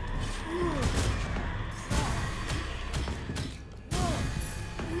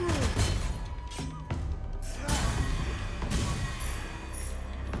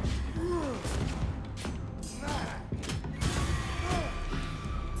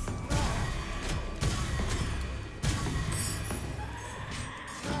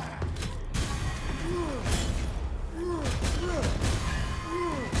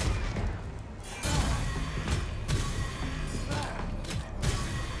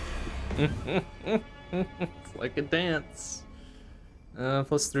 It's like a dance.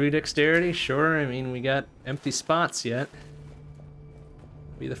 Plus 3 dexterity, sure. I mean, we got empty spots yet.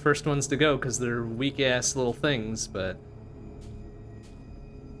 Be the first ones to go because they're weak-ass little things, but...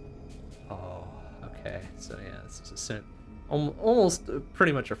 Oh, okay. So yeah, this is almost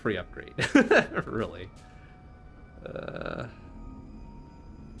pretty much a free upgrade. Really.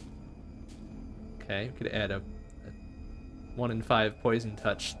 Okay, we could add a 1 in 5 poison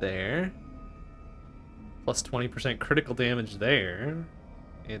touch there. Plus 20% critical damage there.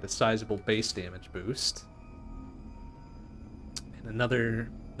 And a sizable base damage boost. And another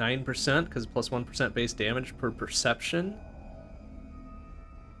 9%, because plus 1% base damage per perception.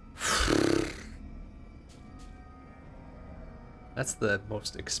 That's the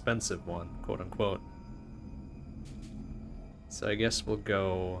most expensive one, quote unquote. So I guess we'll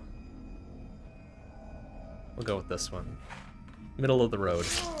go with this one. Middle of the road.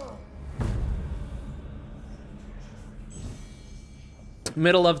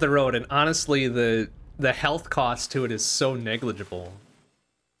 Middle of the road, and honestly, the health cost to it is so negligible,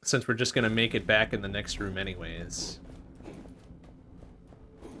 since we're just gonna make it back in the next room anyways.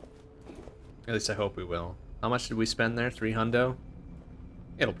 At least I hope we will. How much did we spend there? 3 hundo?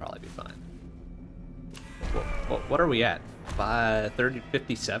 It'll probably be fine. What are we at? 30,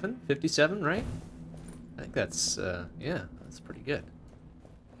 57? 57, right? I think that's, yeah, that's pretty good.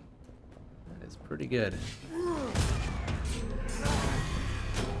 That is pretty good.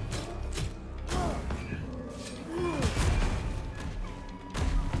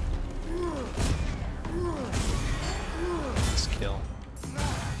 Nice kill.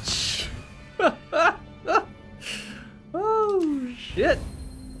 Oh, shit.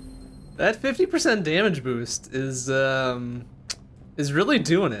 That 50% damage boost is really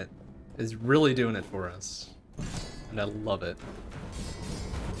doing it. Is really doing it for us. And I love it.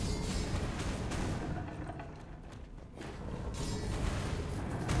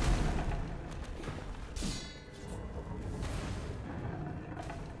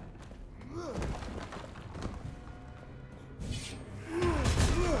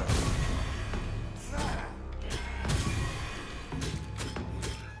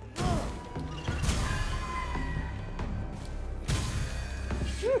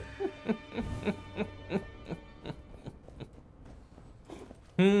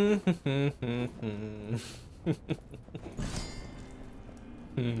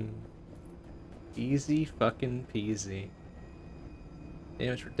 Easy fucking peasy.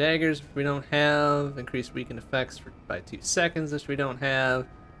 Damage for daggers, which we don't have. Increased weakened effects by 2 seconds, which we don't have.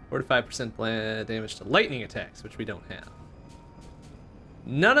 45% damage to lightning attacks, which we don't have.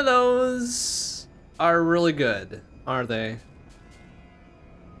 None of those are really good, are they?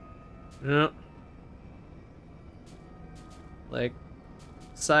 No. Like,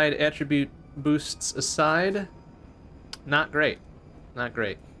 side attribute boosts aside, not great. Not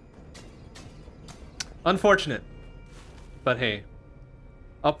great. Unfortunate. But hey,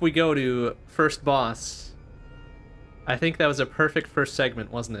 up we go to first boss. I think that was a perfect first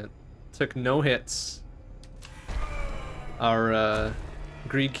segment, wasn't it? Took no hits. Our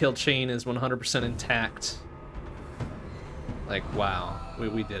greed kill chain is 100% intact. Like, wow.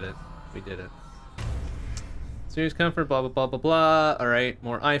 We did it. We did it. Serious comfort, blah, blah, blah, blah, blah. Alright,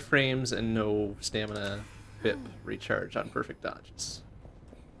 more iframes and no stamina pip recharge on perfect dodges.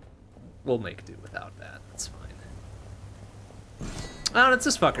 We'll make do without that. That's fine. Oh, it's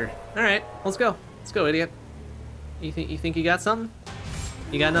this fucker. Alright, let's go. Let's go, idiot. You think you got something?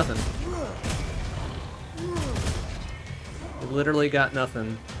 You got nothing. You literally got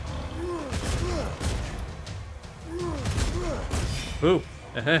nothing. Ooh.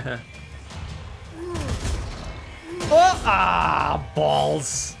 Oh, ah,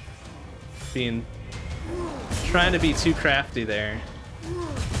 balls. Trying to be too crafty there.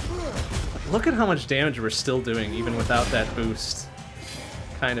 Look at how much damage we're still doing, even without that boost.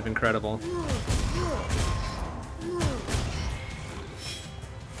 Kind of incredible.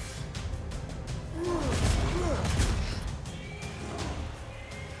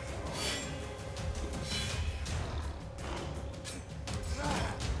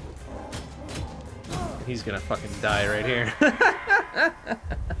 He's gonna fucking die right here.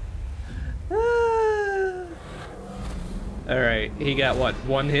 Alright, he got what,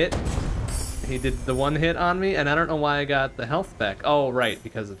 1 hit? He did the 1 hit on me, and I don't know why I got the health back. Oh, right,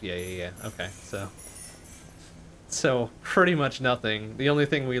 because of, yeah. Okay, so pretty much nothing. The only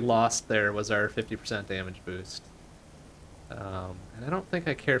thing we lost there was our 50% damage boost. And I don't think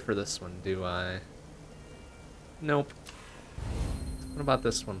I care for this one, do I? Nope. What about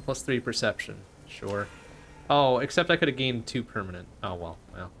this one? +3 perception. Sure. Oh, except I could have gained 2 permanent. Oh, well,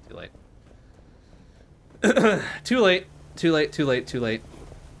 too late. Too late.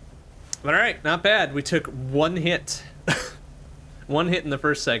 But alright, not bad. We took 1 hit. 1 hit in the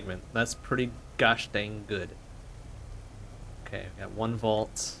first segment. That's pretty gosh dang good. Okay, we got 1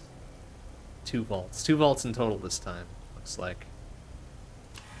 vault. 2 vaults. 2 vaults in total this time, looks like.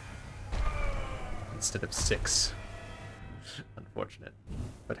 Instead of 6. Unfortunate.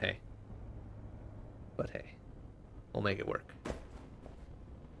 But hey. We'll make it work.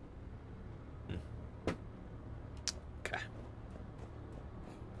 Okay.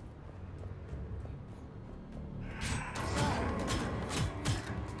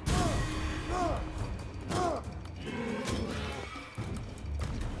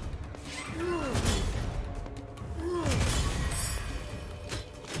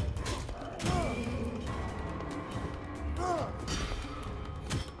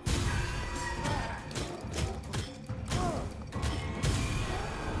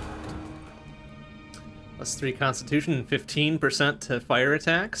 +3 constitution and 15% to fire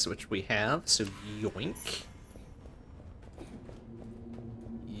attacks, which we have, so yoink.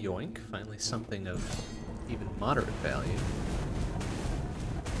 Yoink, finally something of even moderate value.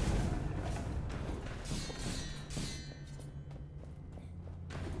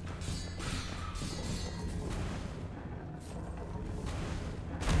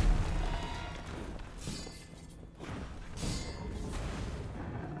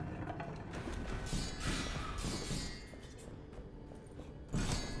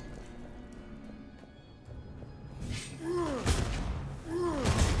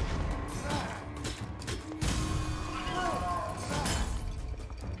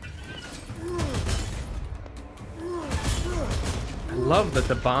 love that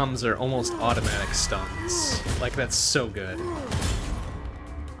the bombs are almost automatic stuns. Like, that's so good.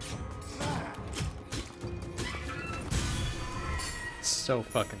 So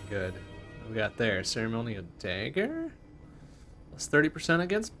fucking good. What we got there? Ceremonial dagger? Plus 30%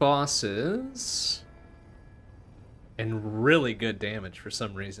 against bosses. And really good damage for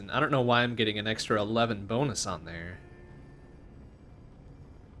some reason. I don't know why I'm getting an extra 11 bonus on there.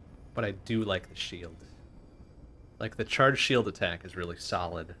 But I do like the shield. Like, the charged shield attack is really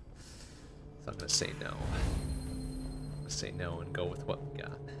solid. So I'm gonna say no. I'm gonna say no and go with what we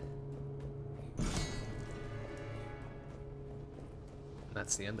got. And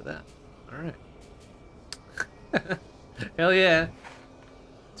that's the end of that. Alright. Hell yeah.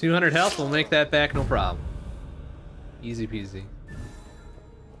 200 health, we'll make that back, no problem. Easy peasy.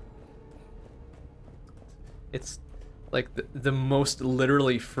 It's like the most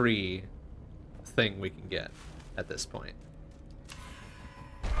literally free thing we can get at this point.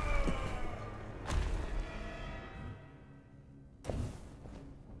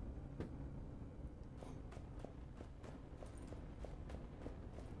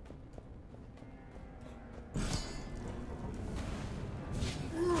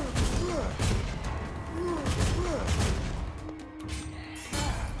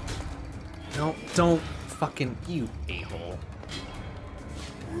 No, don't fucking, you a-hole.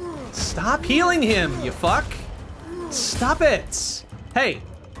 Stop healing him, you fuck! Stop it! Hey!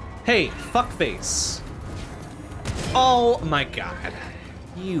 Hey, fuckface. Oh my god.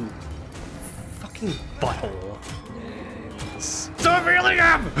 You fucking butthole. Stop healing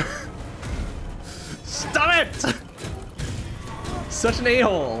him! Stop it! Such an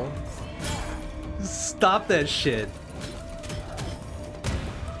a-hole. Stop that shit.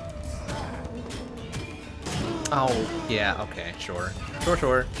 Oh, yeah, okay, sure.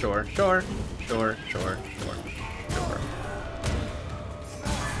 Sure.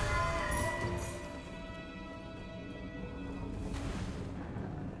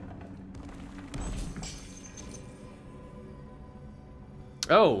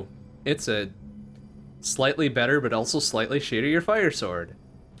 Oh, it's a slightly better but also slightly shittier fire sword.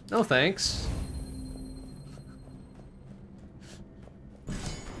 No thanks.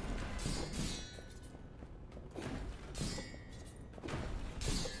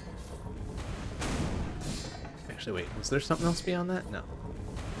 Actually, wait, was there something else beyond that? No.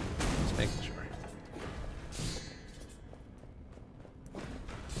 Just making sure.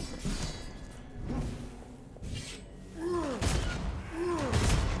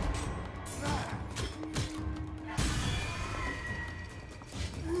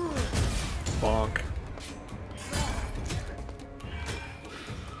 Bonk.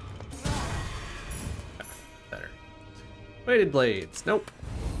 Better. Weighted blades. Nope.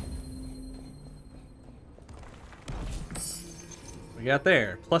 We got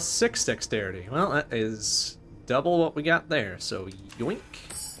there. Plus 6 dexterity. Well, that is double what we got there. So, yoink.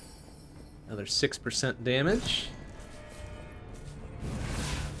 Another 6% damage.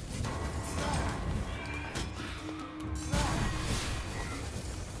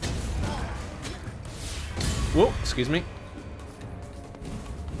 Whoa, excuse me.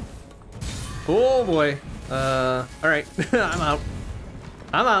 Oh boy. Alright. I'm out.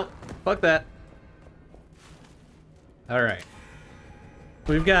 I'm out. Fuck that. Alright.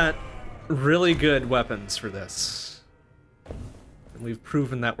 We've got really good weapons for this. And we've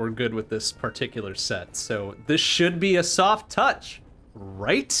proven that we're good with this particular set. So this should be a soft touch,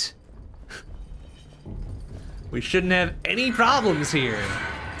 right? We shouldn't have any problems here.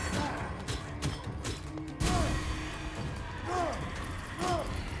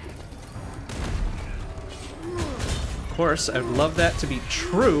 Of course, I'd love that to be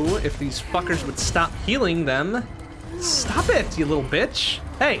true if these fuckers would stop healing them. Stop it, you little bitch!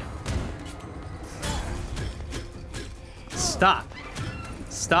 Hey! Stop.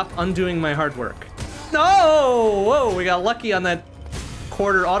 Stop undoing my hard work. No! Whoa, we got lucky on that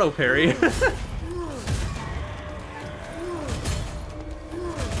quarter auto parry.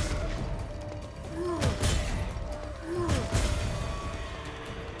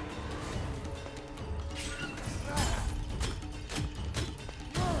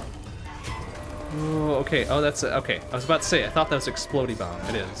 Oh, okay. Oh, that's okay. I was about to say, I thought that was Explodey Bomb.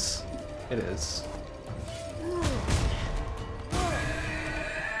 It is. It is.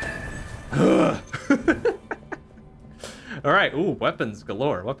 All right. Ooh, weapons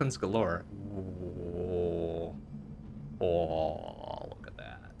galore. Weapons galore. Ooh. Oh, look at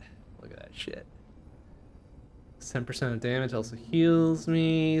that. Look at that shit. 10% of damage also heals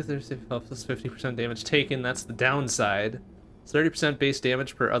me. There's plus 50% damage taken. That's the downside. 30% base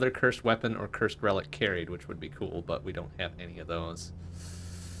damage per other cursed weapon or cursed relic carried, which would be cool, but we don't have any of those.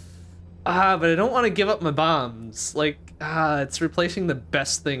 But I don't want to give up my bombs. Like, it's replacing the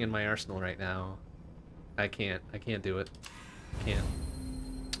best thing in my arsenal right now. I can't do it.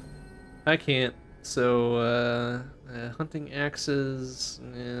 I can't. So, hunting axes,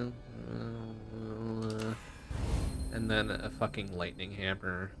 and then a fucking lightning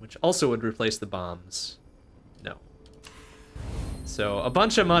hammer, which also would replace the bombs. No. So, a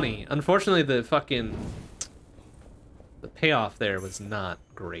bunch of money. Unfortunately, the payoff there was not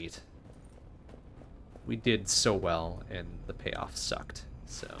great. We did so well, and the payoff sucked.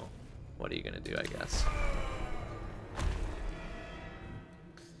 So, what are you gonna do, I guess?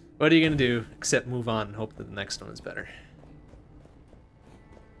 What are you gonna do except move on and hope that the next one is better?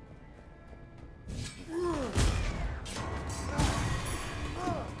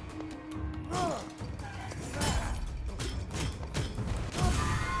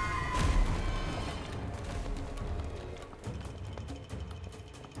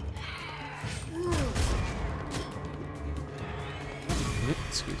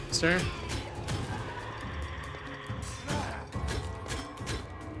 Excuse me, sir.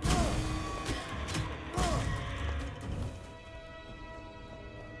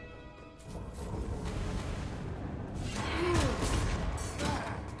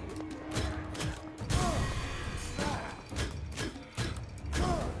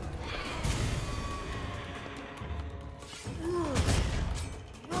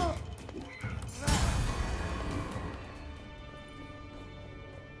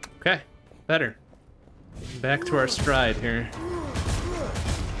 Okay, better. Getting back to our stride here.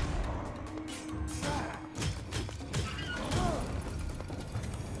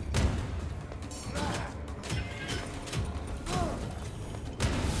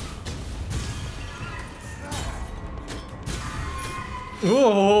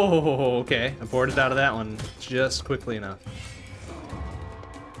 Oh, okay. I boarded out of that one just quickly enough.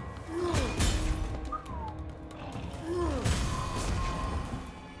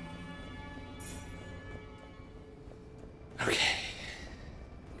 Okay.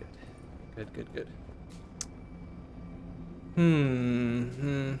 Good.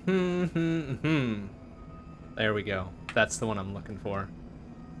 There we go. That's the one I'm looking for.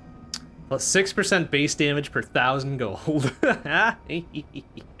 Plus 6% base damage per 1,000 gold. Yes.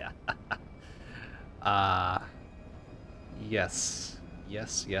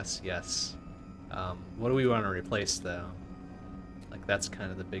 What do we want to replace, though? Like, that's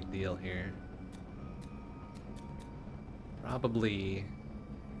kind of the big deal here. Probably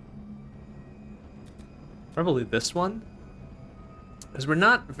this one? Because we're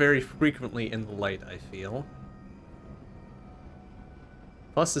not very frequently in the light, I feel.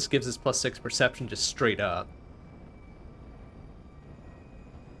 Plus, this gives us plus 6 perception just straight up.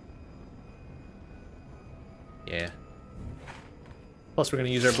 Yeah. Plus, we're going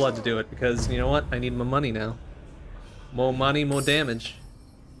to use our blood to do it because, you know what? I need my money now. More money, more damage.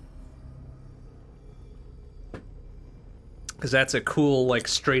 Because that's a cool, like,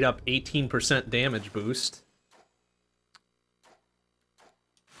 straight up 18% damage boost.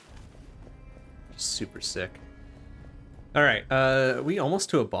 Super sick. Alright, we almost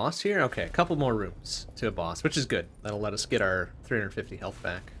to a boss here? Okay, a couple more rooms to a boss, which is good. That'll let us get our 350 health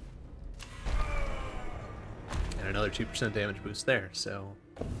back. And another 2% damage boost there, so...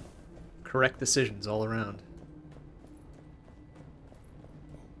 correct decisions all around.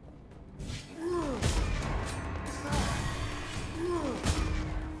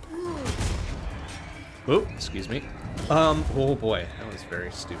 Oh, excuse me. Oh boy, that was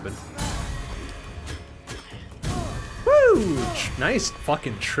very stupid. Woo! Nice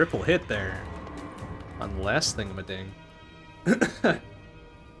fucking triple hit there. On the last thingamading.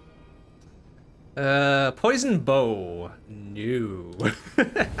 Poison bow. No.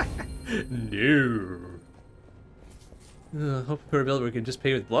 No. Hope per build we can just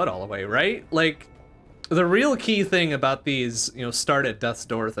pay with blood all the way, right? Like, the real key thing about these, you know, start at death's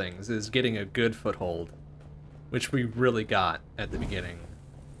door things is getting a good foothold. Which we really got at the beginning.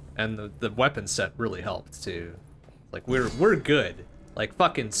 And the weapon set really helped too. Like, we're good. Like,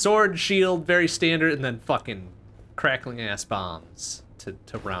 fucking sword, shield, very standard, and then fucking crackling ass bombs to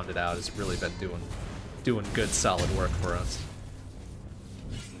round it out has really been doing good solid work for us.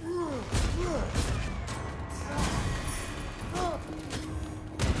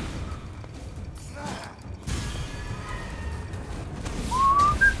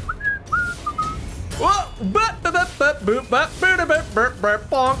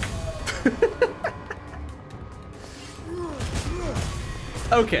 Bonk.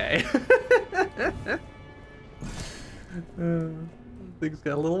 Okay. Things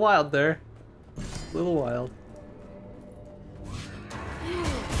got a little wild there. A little wild.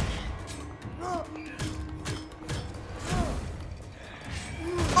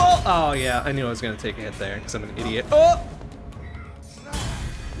 Oh yeah, I knew I was gonna take a hit there because I'm an idiot. Oh!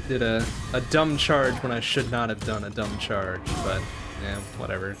 Did a dumb charge when I should not have done a dumb charge, but yeah,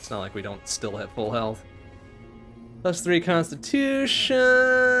 whatever. It's not like we don't still have full health. +3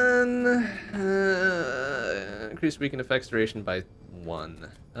 Constitution. Increased weakened effects duration by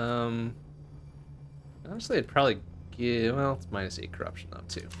 1. Honestly, I'd probably give. Well, it's -8 corruption though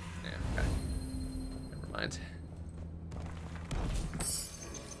too. Yeah, okay. Never mind.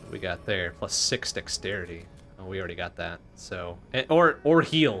 We got there +6 dexterity. Oh, we already got that. So or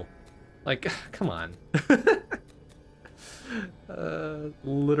heal, like come on.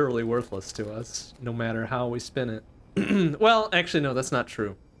 Literally worthless to us, no matter how we spin it. Well, actually no, that's not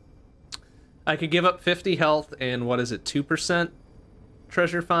true. I could give up 50 health and what is it, 2%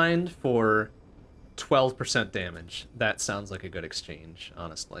 treasure find for 12% damage. That sounds like a good exchange,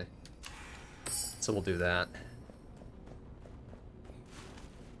 honestly. So we'll do that.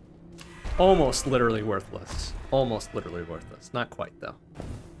 Almost literally worthless. Almost literally worthless. Not quite, though.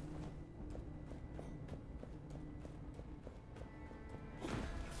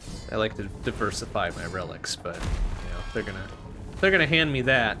 I like to diversify my relics, but you know, if they're gonna hand me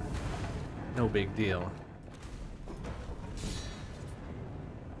that, no big deal.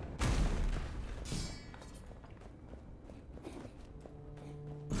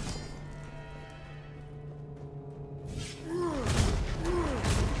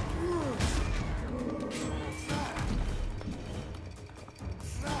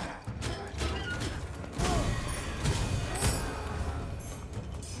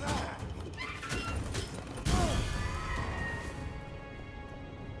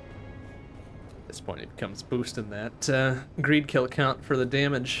 Point it becomes boosting that greed kill count for the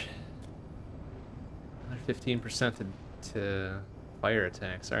damage. Another 15% to fire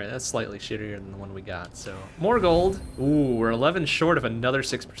attacks. Alright, that's slightly shittier than the one we got, so more gold. Ooh, we're 11 short of another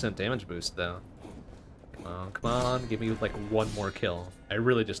 6% damage boost though. Come on, give me like one more kill. I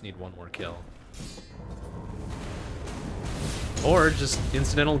really just need one more kill. Or just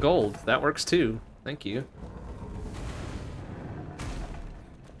incidental gold, that works too. Thank you.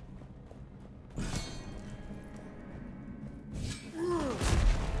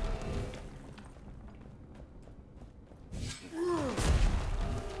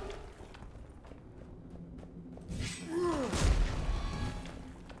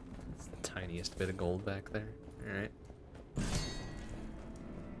 Bit of gold back there. All right.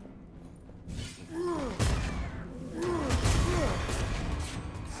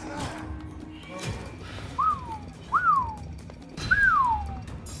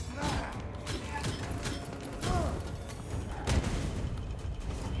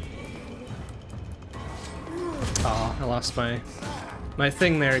 Oh, I lost my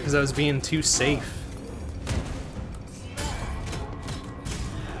thing there because I was being too safe.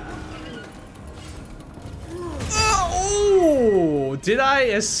 Did I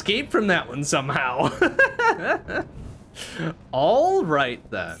escape from that one somehow? All right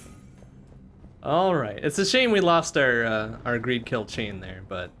then. All right. It's a shame we lost our greed kill chain there,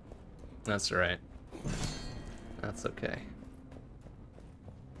 but that's all right. That's okay.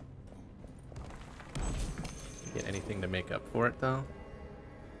 Get anything to make up for it though?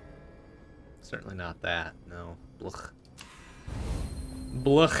 Certainly not that. No. Blech.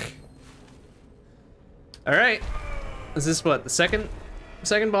 Blech. All right. Is this what, the second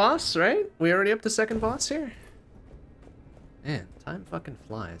boss, right? We already up to second boss here? Man, time fucking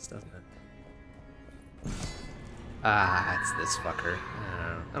flies, doesn't it? Ah, it's this fucker.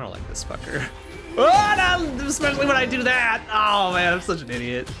 I don't like this fucker. Oh, no, especially when I do that. Oh man, I'm such an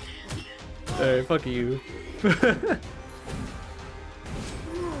idiot. Alright, fuck you.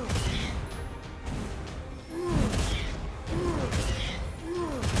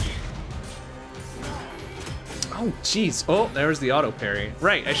 Oh, jeez. Oh, there's the auto parry.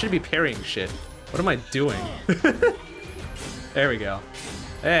 Right, I should be parrying shit. What am I doing? There we go.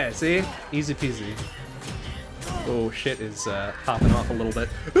 Hey, see? Easy peasy. Oh, shit is popping off a little bit.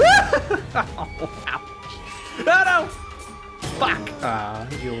 Oh, ouch. Oh, no! Fuck! Ah,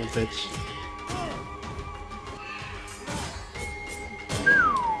 you little bitch.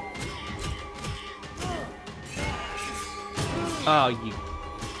 Oh, you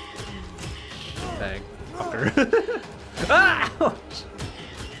bag. Ah!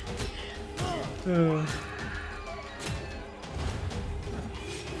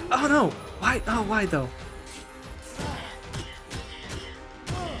 Oh no! Why? Oh, why though?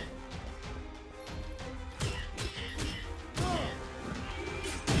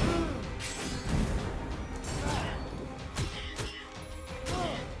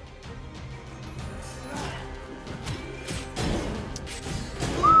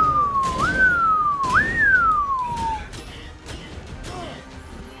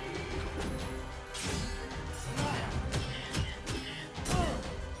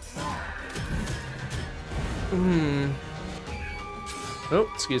 Oh,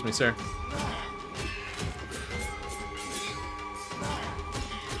 excuse me, sir.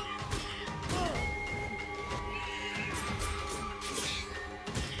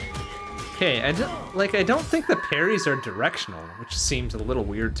 Okay, I don't think the parries are directional, which seems a little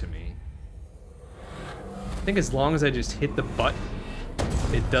weird to me. I think as long as I just hit the button,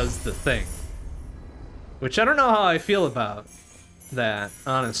 it does the thing. Which I don't know how I feel about that,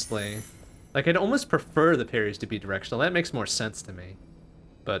 honestly. Like, I'd almost prefer the parries to be directional. That makes more sense to me.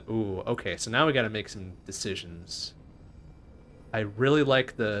 But, ooh, okay, so now we gotta make some decisions. I really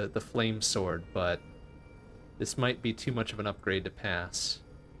like the flame sword, but this might be too much of an upgrade to pass.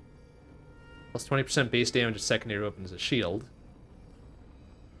 Plus 20% base damage of secondary weapon as a shield.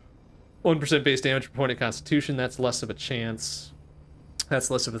 1% base damage per point of constitution, that's less of a chance. That's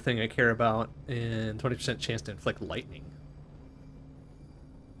less of a thing I care about. And 20% chance to inflict lightning.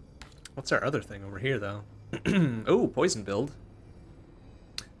 What's our other thing over here, though? Oh, poison build.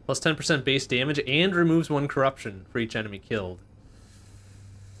 Plus 10% base damage and removes 1 corruption for each enemy killed.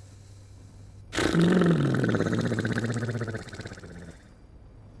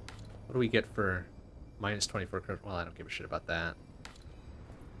 What do we get for minus 24 corruption? Well, I don't give a shit about that.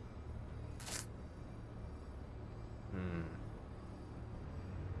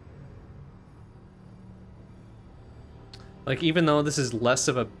 Like, even though this is less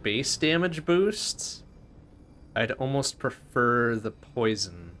of a base damage boost, I'd almost prefer the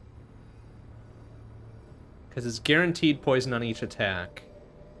poison. Because it's guaranteed poison on each attack.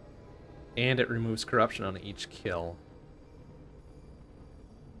 And it removes corruption on each kill.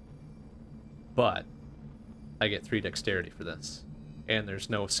 But I get 3 dexterity for this. And there's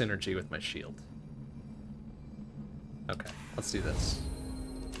no synergy with my shield. Okay, let's do this.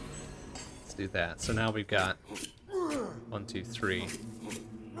 Let's do that. So now we've got 1, 2, 3.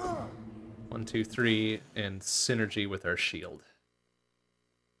 1, 2, 3, and synergy with our shield.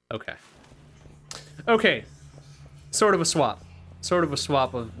 Okay. Okay. Sort of a swap. Sort of a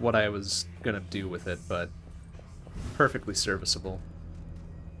swap of what I was gonna do with it, but perfectly serviceable.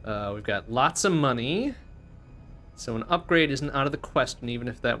 We've got lots of money, so an upgrade isn't out of the question, even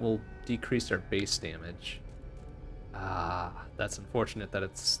if that will decrease our base damage. Ah, that's unfortunate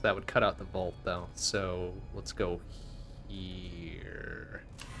that that would cut out the vault, though. So let's go here.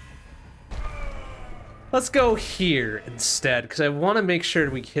 Let's go here instead, because I want to make sure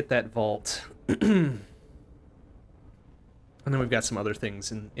we hit that vault. And then we've got some other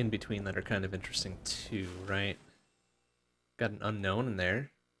things in between that are kind of interesting too, right? Got an unknown in there.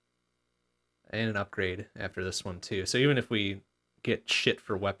 And an upgrade after this one too. So even if we get shit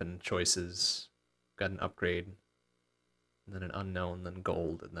for weapon choices, got an upgrade, and then an unknown, then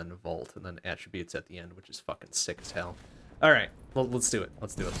gold, and then a vault, and then attributes at the end, which is fucking sick as hell. Alright, well, let's do it.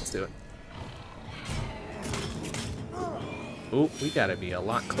 Let's do it. Let's do it. Oh, we gotta be a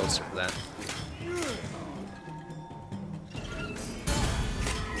lot closer for that.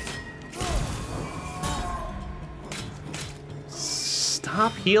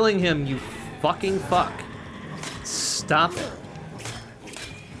 Stop healing him, you fucking fuck. Stop it.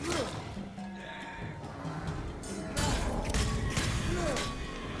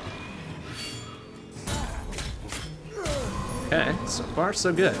 Okay, so far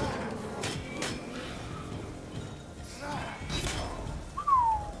so good.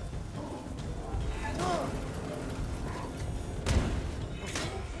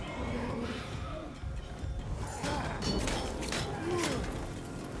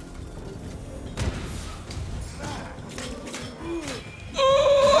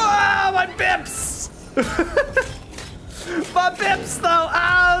 My bips, though!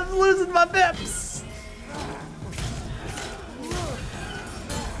 Ah, I'm losing my bips!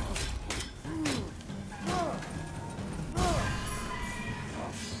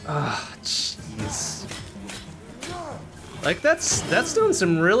 Ah, jeez. Like, that's doing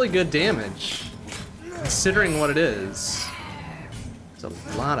some really good damage, considering what it is. There's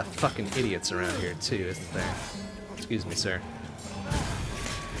a lot of fucking idiots around here, too, isn't there? Excuse me, sir.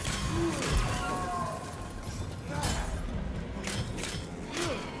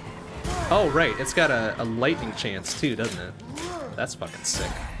 Oh, right, it's got a lightning chance, too, doesn't it? That's fucking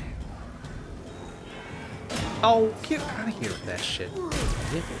sick. Oh, get out of here with that shit.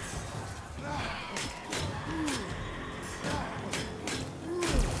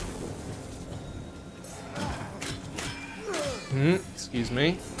 Excuse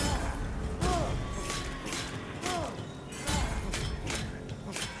me.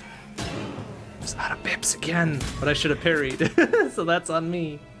 It's out of bips again, but I should have parried, so that's on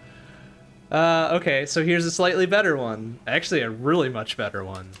me. Okay, so here's a slightly better one. Actually, a really much better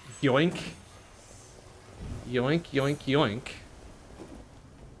one. Yoink. Yoink, yoink, yoink.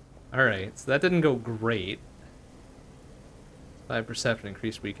 Alright, so that didn't go great. 5 perception,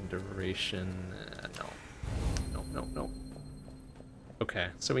 increased weakened duration. No. No, no, no. Okay,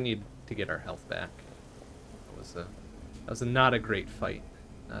 so we need to get our health back. That was not a great fight.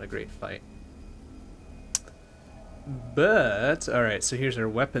 Not a great fight. But, alright, so here's our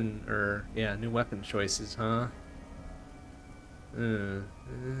weapon, yeah, new weapon choices, huh? That's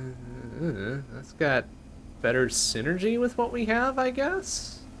got better synergy with what we have, I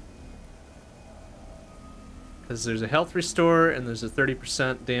guess? Because there's a health restore, and there's a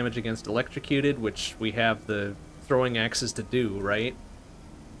 30% damage against electrocuted, which we have the throwing axes to do, right?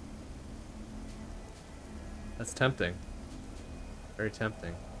 That's tempting. Very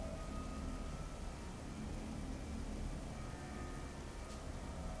tempting.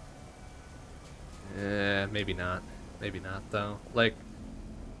 Maybe not. Maybe not, though. Like,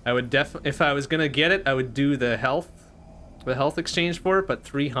 I would if I was gonna get it, I would do the health exchange for it, but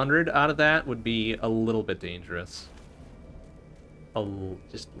 300 out of that would be a little bit dangerous.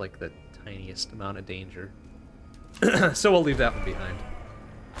 Just like the tiniest amount of danger. So we'll leave that one behind.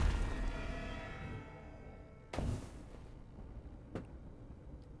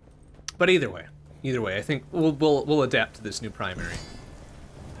 But either way, I think we'll adapt to this new primary,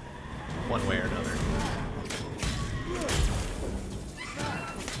 one way or another.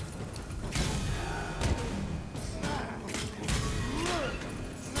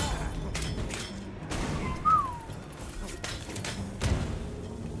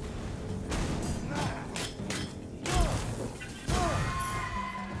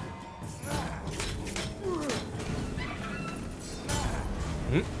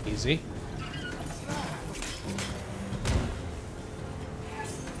 Easy.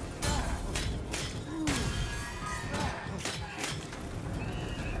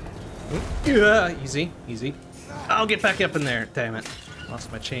 Yeah, easy, easy. I'll get back up in there. Damn it.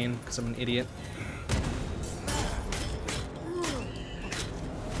 Lost my chain because I'm an idiot.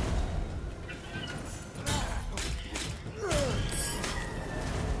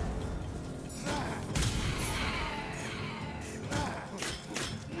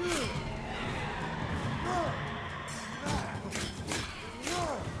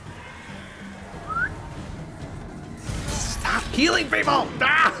 Stop healing people!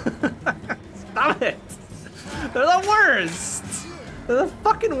 Ah! Stop it! They're the worst! They're the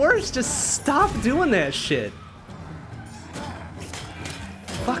fucking worst! Just stop doing that shit!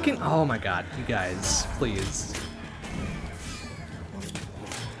 Fucking... Oh my god, you guys, please.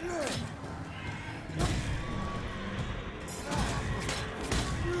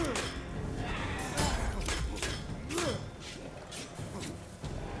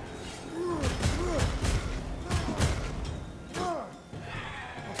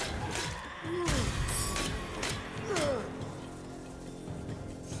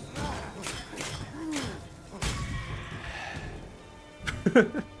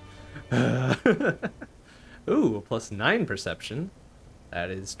 Ooh, +9 perception. That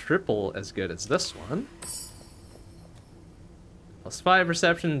is triple as good as this one. +5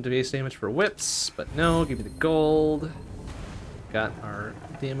 perception, base damage for whips, but no, give me the gold. Got our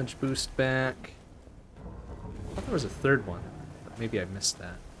damage boost back. I thought there was a third one, but maybe I missed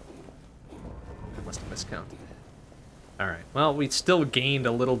that. I must have miscounted it. Alright, well, we still gained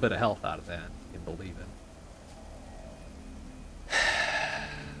a little bit of health out of that, you can believe it.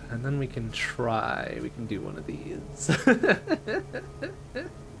 And then we can do one of these.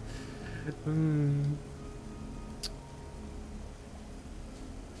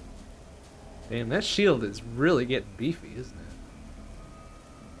 Damn, that shield is really getting beefy, isn't it?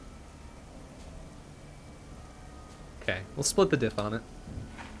 Okay, we'll split the diff on it.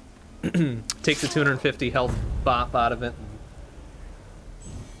 Take the 250 health bop out of it.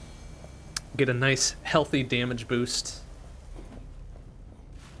 And get a nice, healthy damage boost.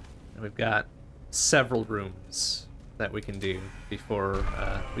 We've got several rooms that we can do before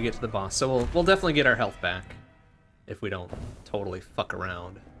we get to the boss. So we'll definitely get our health back if we don't totally fuck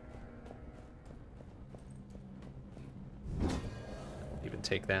around. Even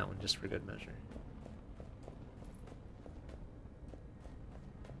take that one just for good measure.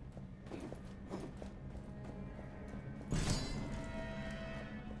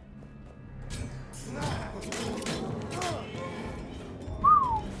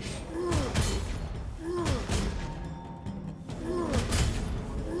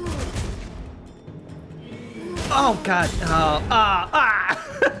 Oh god! Oh,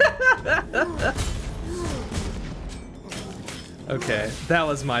 Okay, that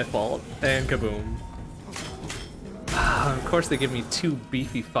was my fault. And kaboom. Of course they give me two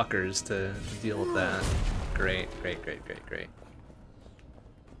beefy fuckers to deal with that. Great, great, great, great, great.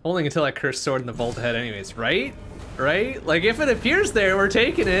 Holding until I curse sword in the vault ahead anyways, right? Right? Like, if it appears there, we're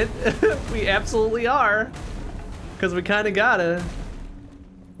taking it. We absolutely are. Because we kind of gotta.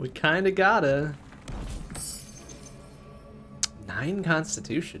 We kind of gotta. 9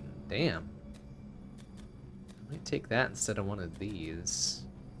 constitution. Damn. I might take that instead of one of these.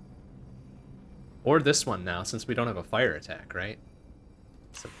 Or this one now, since we don't have a fire attack, right?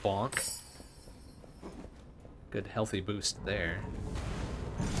 It's a bonk. Good healthy boost there.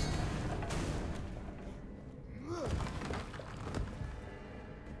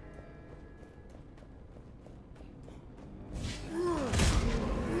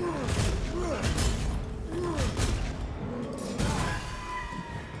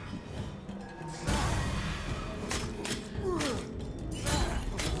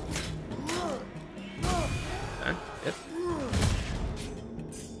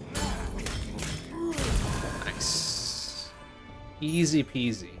 Easy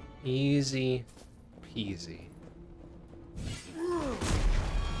peasy. Easy peasy.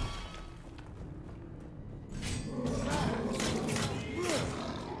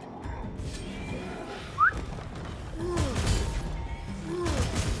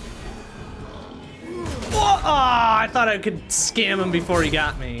 Oh, I thought I could scam him before he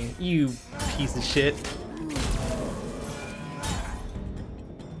got me. You piece of shit.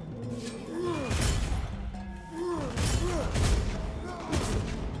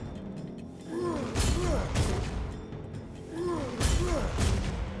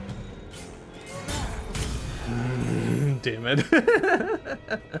 Damn it.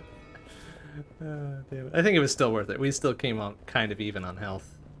 Damn it. I think it was still worth it. We still came out kind of even on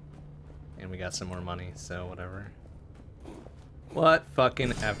health. And we got some more money, so whatever. What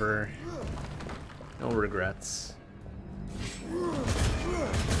fucking ever. No regrets.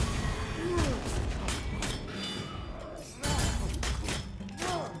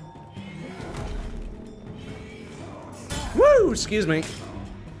 Woo! Excuse me.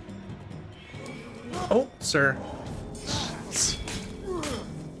 Oh, sir.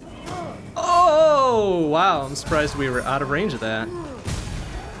 Oh, wow. I'm surprised we were out of range of that.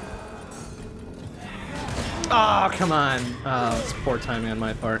 Oh, come on. Oh, it's poor timing on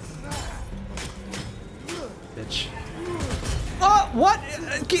my part. Bitch. Oh, what?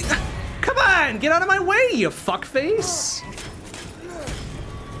 Come on! Get out of my way, you fuckface!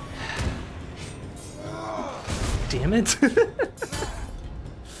 Damn it.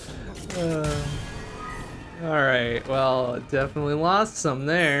 Alright, well, definitely lost some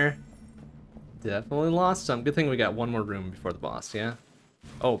there. Definitely lost some. Good thing we got one more room before the boss, yeah?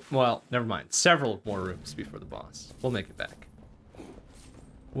 Oh, well, never mind. Several more rooms before the boss. We'll make it back.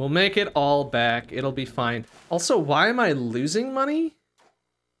 We'll make it all back. It'll be fine. Also, why am I losing money?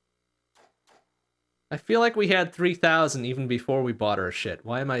 I feel like we had 3,000 even before we bought our shit.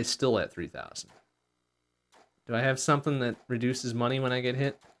 Why am I still at 3,000? Do I have something that reduces money when I get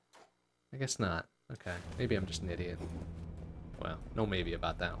hit? I guess not. Okay, maybe I'm just an idiot. Well, no maybe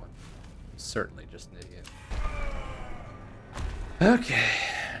about that one. I'm certainly just an idiot. Okay.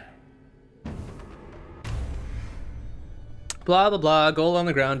 Blah, blah, blah. Gold on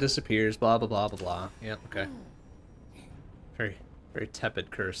the ground disappears. Blah, blah, blah, blah, blah. Yeah, okay. Very, very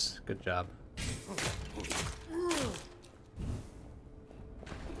tepid curse. Good job.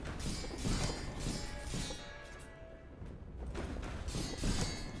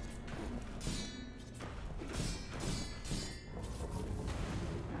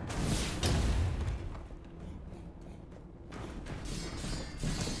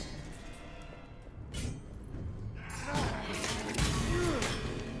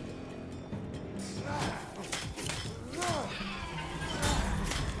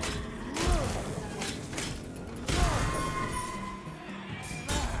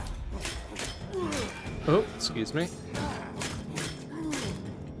 Oh, excuse me.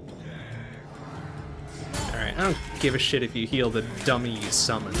 Alright, I don't give a shit if you heal the dummy you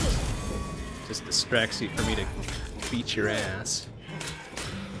summoned. Just distracts you for me to beat your ass.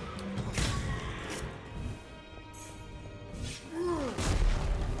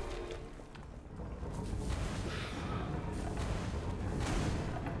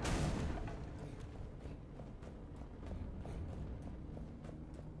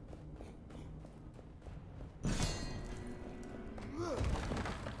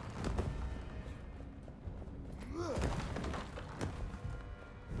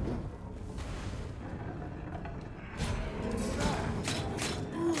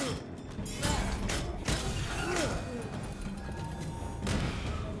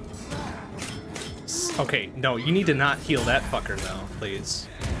 Okay, no, you need to not heal that fucker, though, please.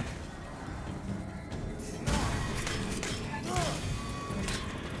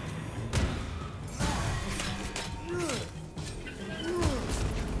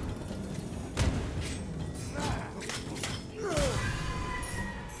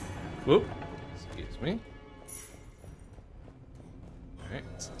 Whoop. Excuse me. Alright,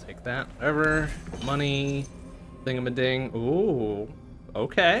 so take that. Whatever. Money. Thingamading. Ooh.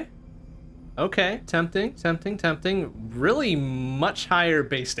 Okay. Okay. Tempting, tempting, tempting. Really much higher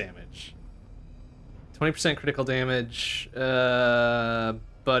base damage. 20% critical damage,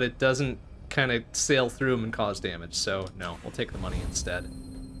 but it doesn't kind of sail through them and cause damage, so no, we'll take the money instead.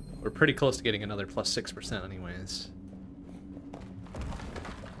 We're pretty close to getting another plus 6% anyways.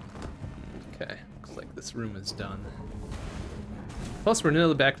 Okay, looks like this room is done. Plus, we're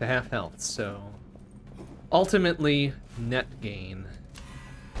nearly back to half health, so ultimately net gain.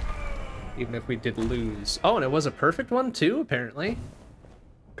 Even if we did lose. Oh, and it was a perfect one too, apparently.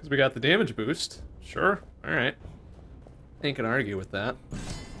 Because we got the damage boost. Sure, alright. Ain't gonna argue with that.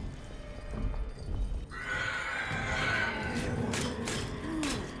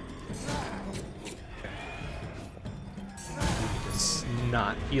 Just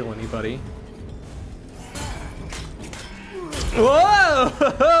not heal anybody.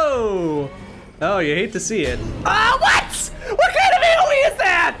 Whoa! Oh, you hate to see it. Oh, what? What kind of AoE is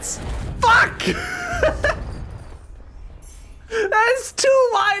that? Fuck! That is too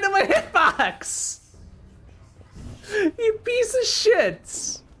wide of a hitbox! You piece of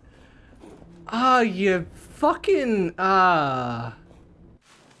shit! Ah, you fucking,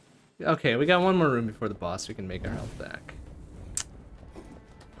 Okay, we got one more room before the boss. We can make our health back.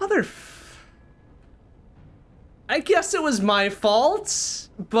 I guess it was my fault,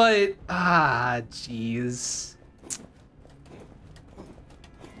 but, jeez.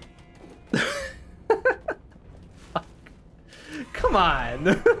 Come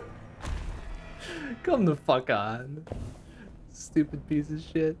on. Come the fuck on. Stupid piece of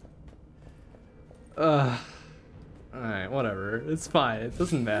shit. Alright, whatever. It's fine. It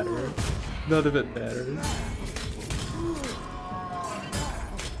doesn't matter. None of it matters.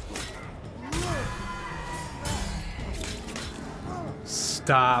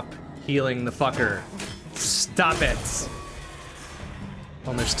 Stop healing the fucker. Stop it.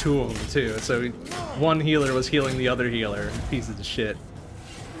 Well, there's two of them too, so one healer was healing the other healer. Pieces of shit.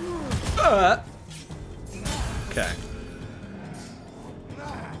 Okay.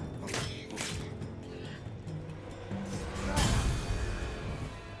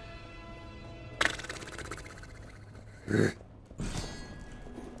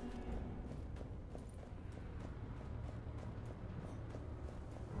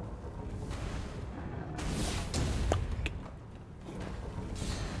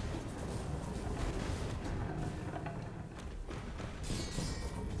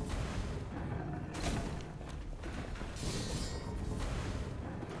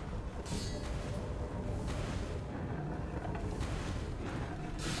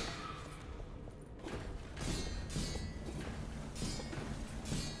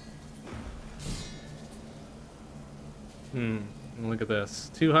 Look at this.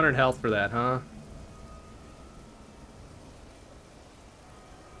 200 health for that, huh?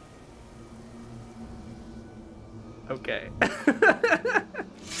 Okay.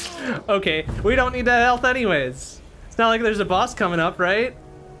 Okay, we don't need that health anyways. It's not like there's a boss coming up, right?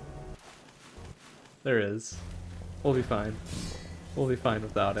 There is. We'll be fine. We'll be fine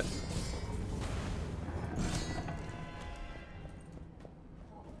without it.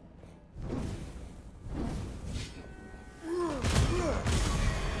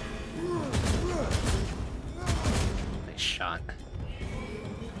 Shot.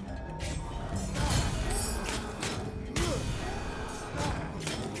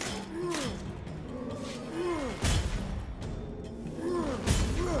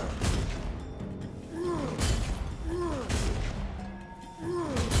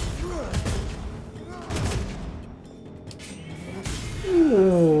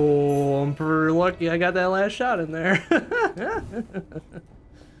 Ooh, I'm pretty lucky I got that last shot in there.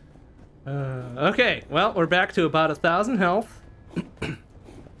 Okay, well, we're back to about 1,000 health.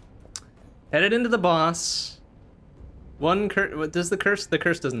 Headed into the boss. One curse. Does the curse? The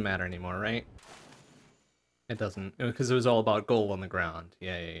curse doesn't matter anymore, right? It doesn't, because it was all about gold on the ground.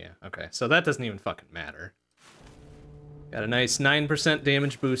 Yeah. Okay, so that doesn't even fucking matter. Got a nice 9%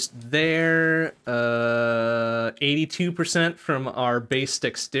 damage boost there. 82% from our base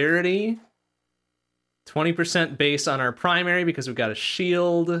dexterity. 20% base on our primary because we've got a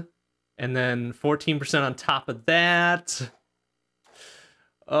shield. And then 14% on top of that.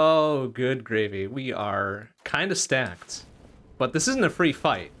 Oh, good gravy. We are kind of stacked. But this isn't a free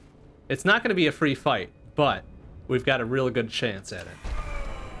fight. It's not going to be a free fight, but we've got a really good chance at it.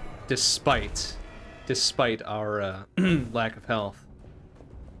 Despite our lack of health.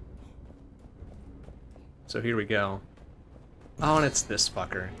 So here we go. Oh, and it's this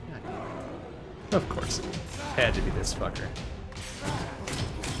fucker. God damn it. Of course it had to be this fucker.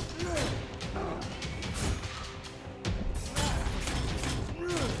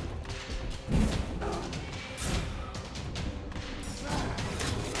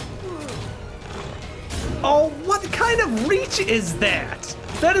 Oh, what kind of reach is that?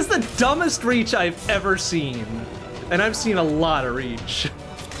 That is the dumbest reach I've ever seen. And I've seen a lot of reach.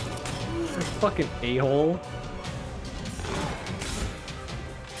 Fucking a-hole.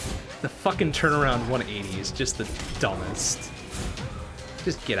 The fucking turnaround 180 is just the dumbest.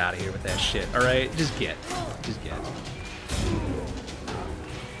 Just get out of here with that shit, alright? Just get. Just get.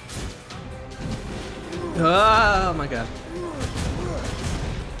 Oh my god.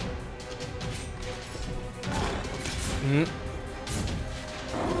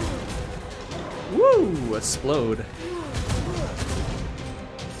 Woo! Explode.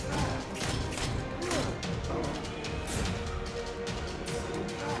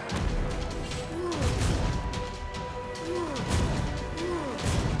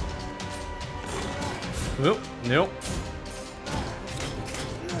 Nope. Nope.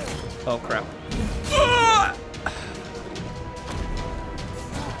 Oh crap. Ah!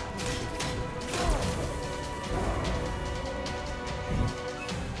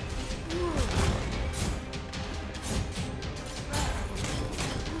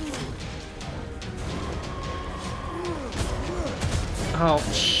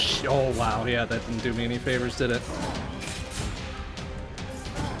 Oh wow, yeah, that didn't do me any favors, did it?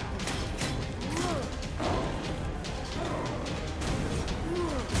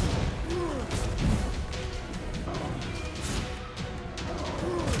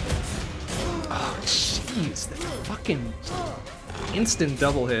 Oh jeez, that fucking instant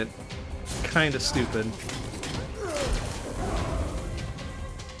double hit. Kinda stupid.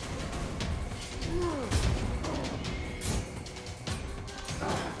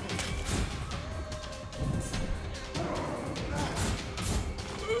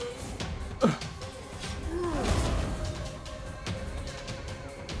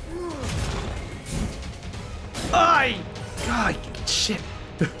 God, shit.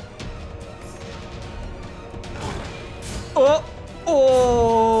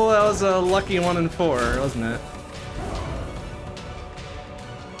 Oh, that was a lucky 1 in 4, wasn't it?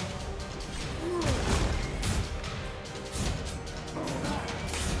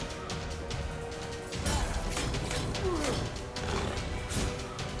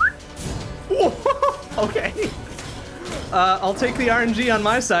 Okay. I'll take the RNG on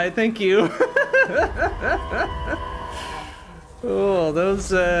my side, thank you. Oh,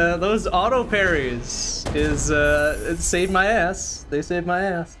 those auto parries it saved my ass. They saved my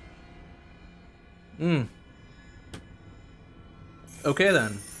ass. Okay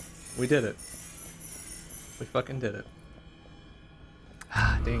then, we did it. We fucking did it.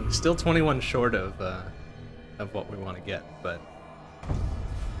 Ah, dang, still 21 short of what we want to get, but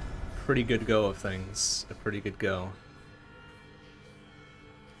pretty good go of things. A pretty good go.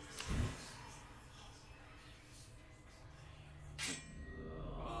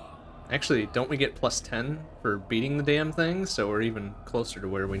 Actually, don't we get plus 10 for beating the damn thing? So we're even closer to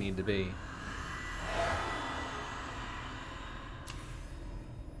where we need to be.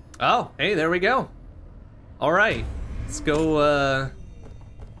 Oh, hey, there we go. All right, let's go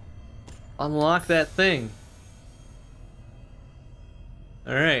unlock that thing.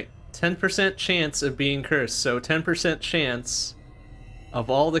 All right, 10% chance of being cursed. So 10% chance of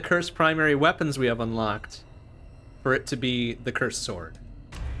all the cursed primary weapons we have unlocked for it to be the cursed sword.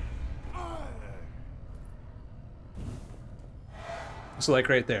 So like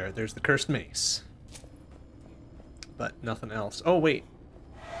right there, there's the cursed mace. But nothing else. Oh, wait.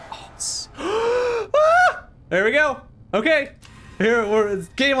 Oh, ah! There we go. Okay. Here, it's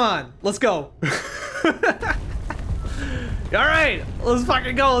game on. Let's go. Alright, let's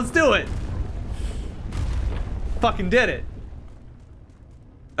fucking go. Let's do it. Fucking did it.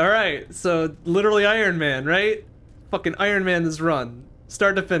 Alright, so literally Iron Man, right? Fucking Iron Man this run.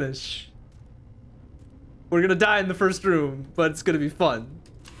 Start to finish. We're gonna die in the first room, but it's gonna be fun.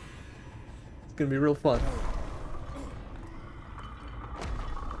 It's gonna be real fun.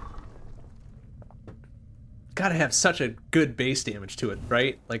 Gotta have such a good base damage to it,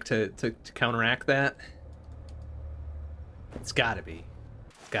 right? Like to counteract that. It's gotta be.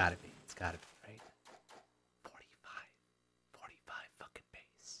 It's gotta be. It's gotta be, right? 45 fucking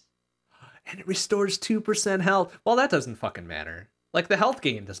base. And it restores 2% health. Well, that doesn't fucking matter. Like, the health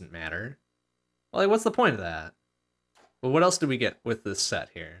gain doesn't matter. Well, like, what's the point of that? Well, what else do we get with this set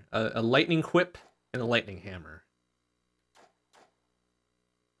here? A lightning whip and a lightning hammer.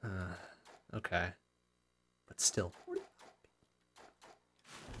 Okay. But still.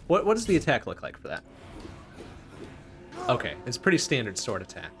 What does the attack look like for that? Okay, it's pretty standard sword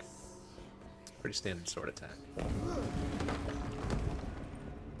attack. Pretty standard sword attack.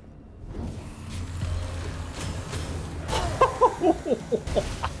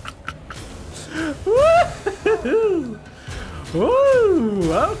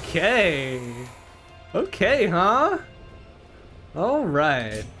 Woo! Okay. Okay, huh? All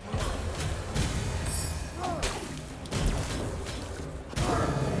right.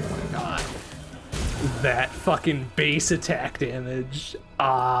 God. That fucking base attack damage.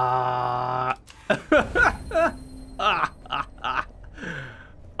 Ah.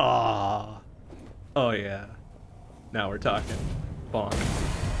 Ah. Oh yeah. Now we're talking. Bonk.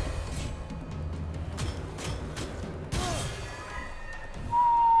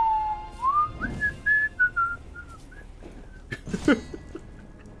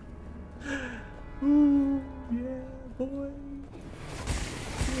 Ooh, yeah, boy.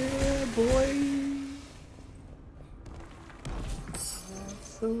 Yeah, boy. Oh,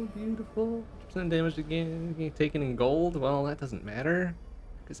 so beautiful. Percent damage again taken in gold. Well, that doesn't matter.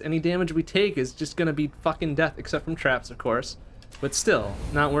 Because any damage we take is just gonna be fucking death, except from traps, of course. But still,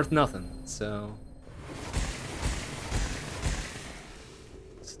 not worth nothing, so...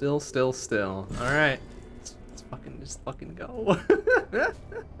 Still. Alright. Let's fucking go.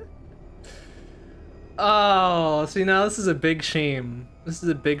 Oh, see now this is a big shame. This is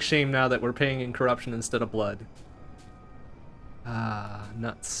a big shame now that we're paying in corruption instead of blood. Ah,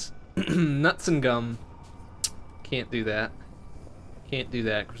 nuts. Nuts and gum. Can't do that. Can't do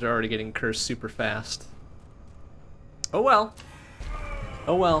that because we're already getting cursed super fast. Oh well.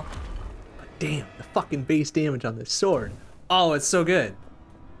 Oh well. But damn, the fucking base damage on this sword. Oh, it's so good.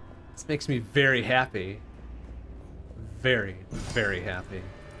 This makes me very happy. Very, very happy.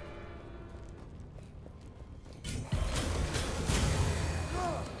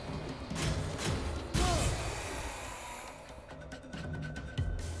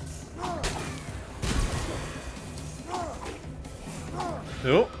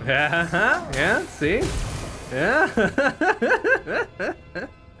 Oh, yeah, see? Yeah.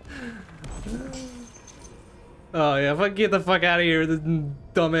 Oh yeah, get the fuck out of here, the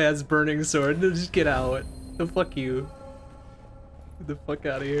dumbass burning sword. Just get out. The fuck you. Get the fuck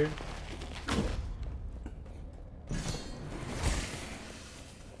out of here.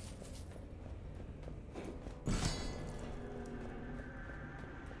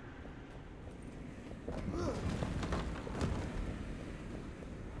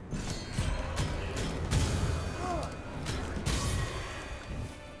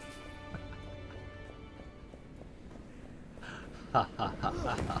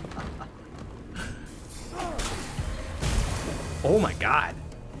 Oh my god.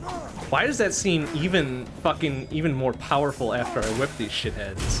 Why does that seem even more powerful after I whip these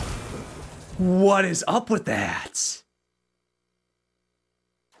shitheads? What is up with that?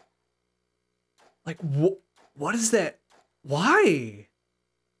 Like, what is that? Why?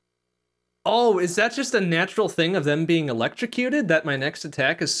 Oh, is that just a natural thing of them being electrocuted that my next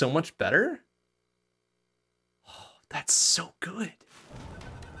attack is so much better? Oh, that's so good.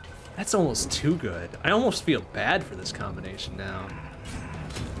 That's almost too good. I almost feel bad for this combination now.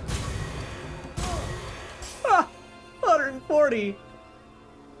 Ah! 140!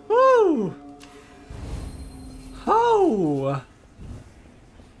 Woo! Oh!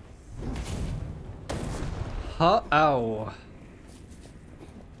 Ow.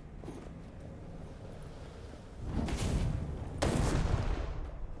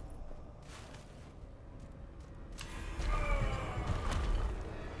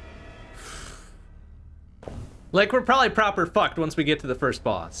 Like, we're probably proper fucked once we get to the first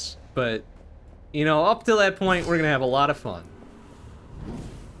boss. But, you know, up till that point, we're gonna have a lot of fun.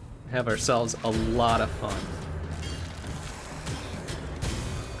 Have ourselves a lot of fun.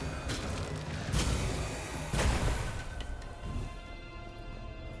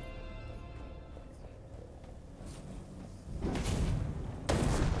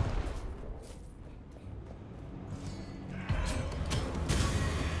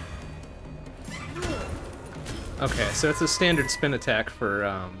 Okay, so it's a standard spin attack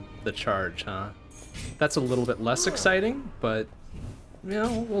for the charge, huh? That's a little bit less exciting, but, you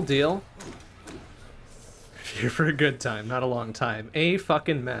know, we'll deal. Here for a good time, not a long time. A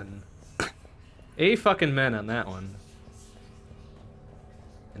fucking men. A fucking men on that one.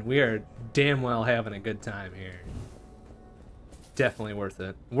 And we are damn well having a good time here. Definitely worth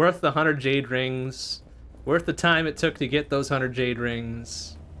it. Worth the 100 jade rings. Worth the time it took to get those 100 jade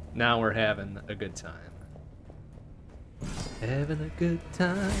rings. Now we're having a good time. Having a good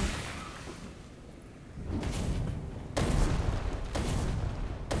time.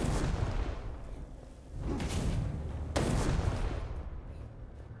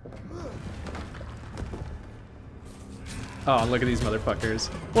 Oh, look at these motherfuckers.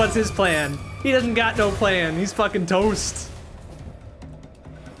 What's his plan? He doesn't got no plan. He's fucking toast.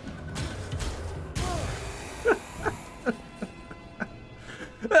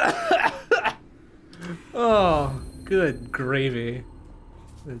 Oh, good gravy.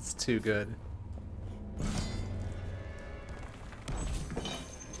 It's too good.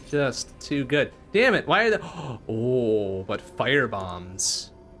 Just too good. Damn it, why are the... Oh, but fire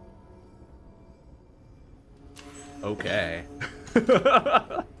bombs. Okay.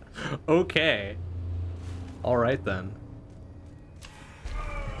 Okay. Alright then.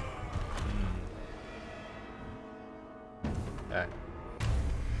 Okay.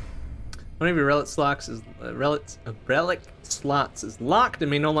 One of your relic slots is relic slots is locked and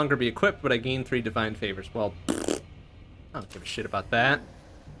may no longer be equipped, but I gain 3 divine favors. Well, I don't give a shit about that.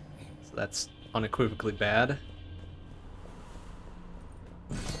 So that's unequivocally bad.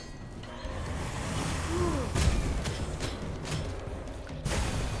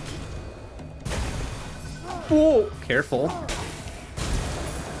 Whoa! Careful.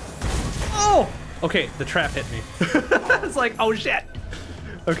 Oh! Okay, the trap hit me. It's like, oh shit!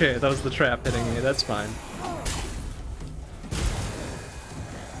 Okay, that was the trap hitting me, that's fine.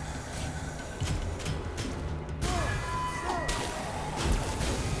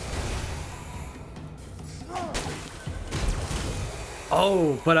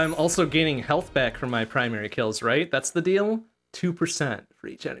 Oh, but I'm also gaining health back from my primary kills, right? That's the deal? 2% for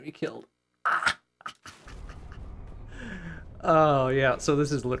each enemy killed. Ah. Oh, yeah, so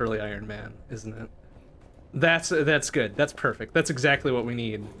this is literally Iron Man, isn't it? That's good. That's perfect. That's exactly what we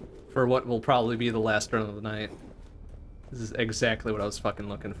need for what will probably be the last run of the night. This is exactly what I was fucking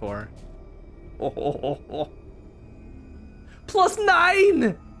looking for. Oh.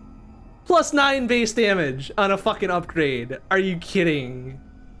 +9! +9 base damage on a fucking upgrade. Are you kidding?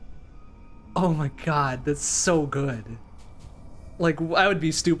 Oh my god, that's so good. Like, I would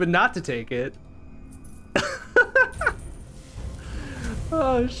be stupid not to take it.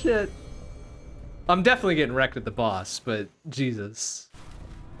 Oh shit. I'm definitely getting wrecked at the boss, but Jesus.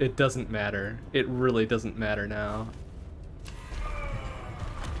 It doesn't matter. It really doesn't matter now.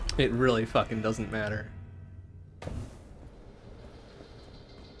 It really fucking doesn't matter.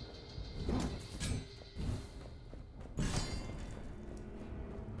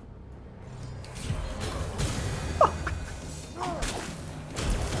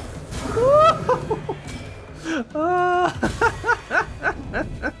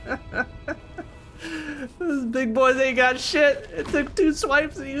 Those big boys ain't got shit. It took 2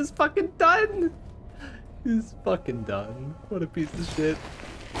 swipes and he was fucking done. He's fucking done. What a piece of shit.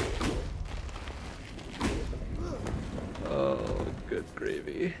 Oh, good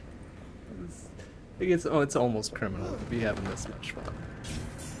gravy. It's almost criminal to be having this much fun.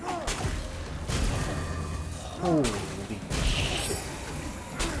 Holy shit.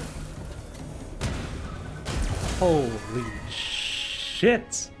 Holy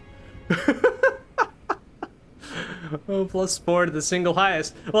shit. Oh, +4 to the single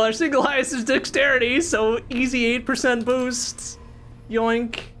highest. Well, our single highest is dexterity, so easy 8% boost.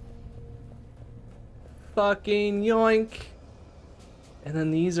 Yoink. Fucking yoink. And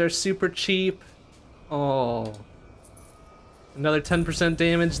then these are super cheap. Oh. Another 10%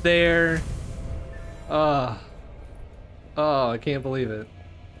 damage there. Oh, I can't believe it.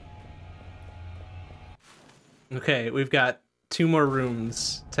 Okay, we've got 2 more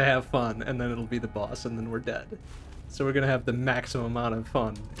rooms to have fun, and then it'll be the boss, and then we're dead. So we're gonna have the maximum amount of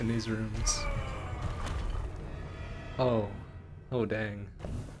fun in these rooms. Oh. Oh, dang.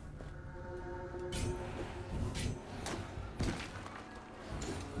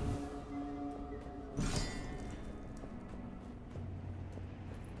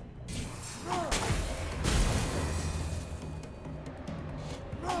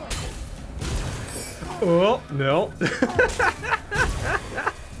 Oh, no.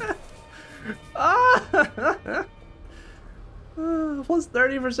 Plus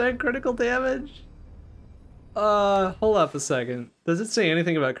 30% critical damage? Hold up a second. Does it say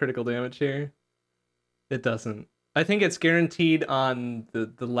anything about critical damage here? It doesn't. I think it's guaranteed on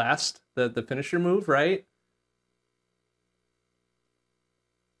the finisher move, right?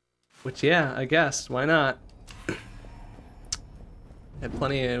 Which, yeah, I guess. Why not? Had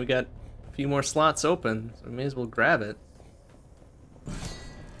plenty of, we got a few more slots open, so we may as well grab it.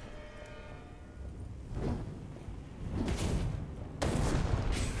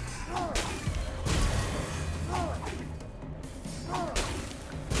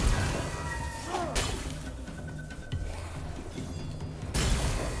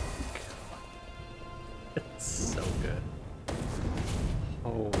 It's so good.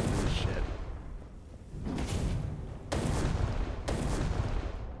 Holy shit.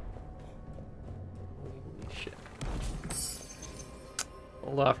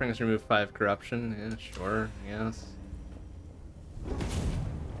 Guild offerings remove 5 corruption. Yeah, sure, yes.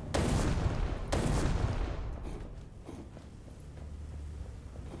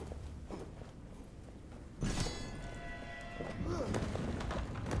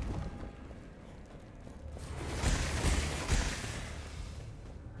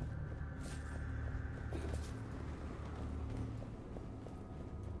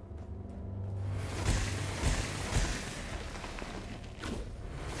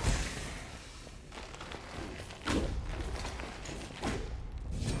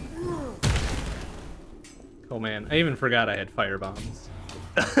 Oh man, I even forgot I had fire bombs.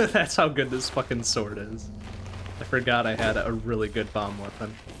 That's how good this fucking sword is. I forgot I had a really good bomb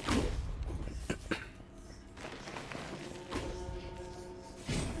weapon.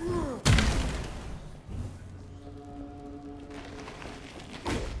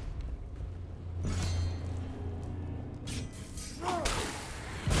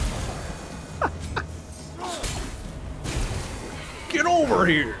 Get over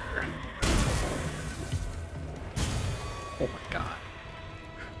here! Oh my god.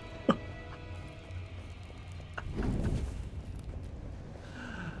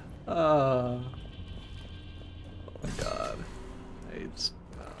 Oh my god. It's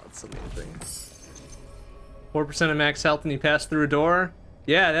amazing. 4% of max health when you pass through a door?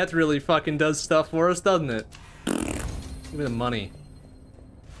 Yeah, that really fucking does stuff for us, doesn't it? Give me the money.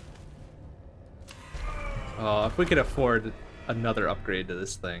 Oh, if we could afford another upgrade to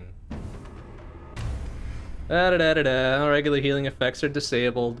this thing. Da-da-da-da-da. Regular healing effects are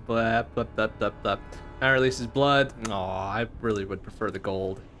disabled. Blah, blah, blah, blah, blah. Now releases blood. Oh, I really would prefer the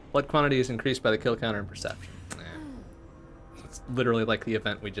gold. Blood quantity is increased by the kill counter and perception. It's literally like the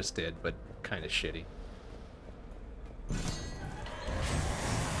event we just did, but kind of shitty.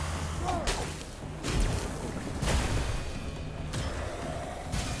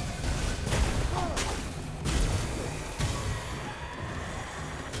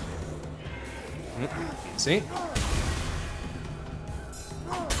 See?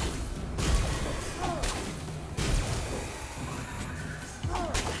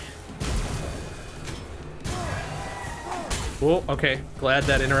 Oh, okay. Glad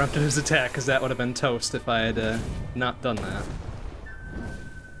that interrupted his attack, because that would have been toast if I had not done that.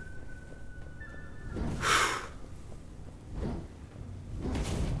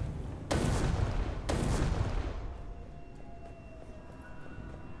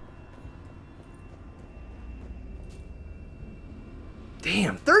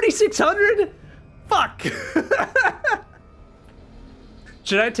 Damn, 3,600? Fuck!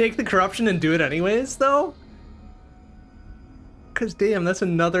 Should I take the corruption and do it anyways, though? Because damn, that's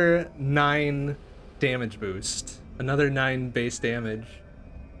another 9 damage boost. Another 9 base damage.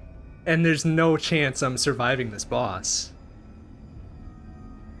 And there's no chance I'm surviving this boss.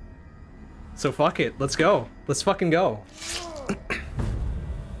 So fuck it, let's go. Let's fucking go.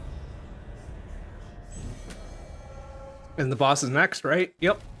 And the boss is next, right?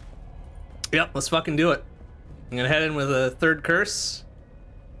 Yep. Yep, let's fucking do it. I'm gonna head in with a 3rd curse.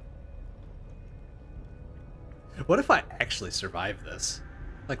 What if I actually survive this?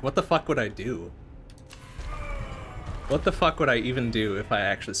 Like, what the fuck would I do? What the fuck would I even do if I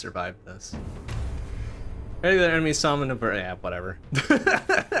actually survived this? Regular enemy summon a yeah, whatever.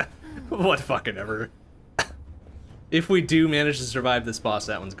 What fucking ever. If we do manage to survive this boss,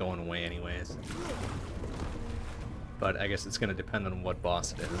 that one's going away anyways. But I guess it's gonna depend on what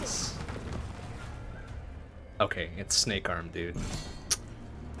boss it is. Okay, it's Snake Arm Dude.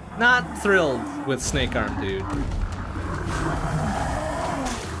 Not thrilled with Snake Arm Dude.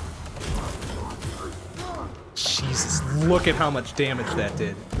 Jesus, look at how much damage that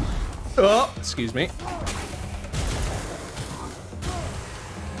did. Oh, excuse me.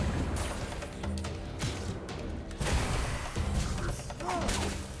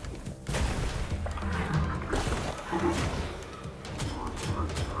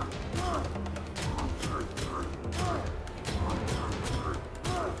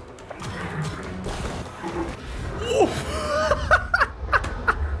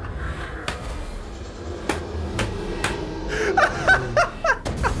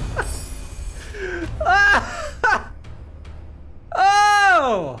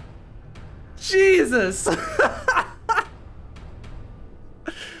 Jesus!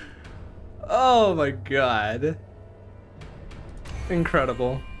 Oh my god.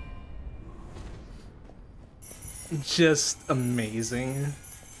 Incredible. Just amazing.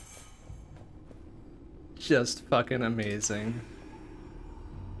 Just fucking amazing.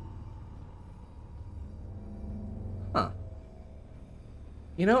 Huh.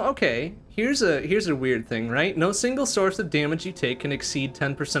 You know, okay. Here's a weird thing, right? No single source of damage you take can exceed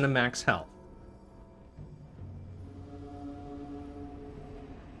 10% of max health.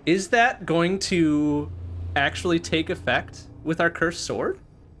 Is that going to actually take effect with our cursed sword?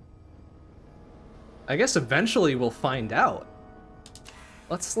 I guess eventually we'll find out.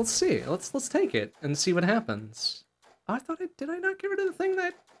 Let's see. Let's take it and see what happens. Oh, I thought did I not get rid of the thing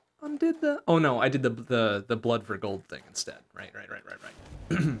that undid the? Oh no, I did the blood for gold thing instead. Right.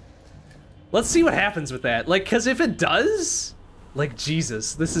 Let's see what happens with that. Like, cause if it does, like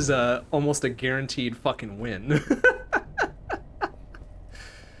Jesus, this is almost a guaranteed fucking win.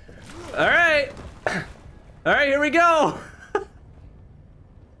 All right, here we go.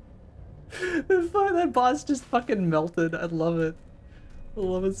 That boss just fucking melted. I love it. I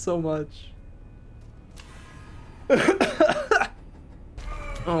love it so much.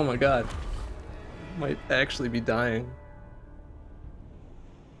 Oh my god. Might actually be dying.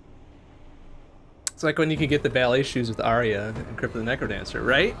 It's like when you can get the ballet shoes with Arya and Crypt of the Necrodancer,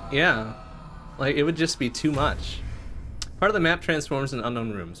 right? Yeah. Like, it would just be too much. Part of the map transforms in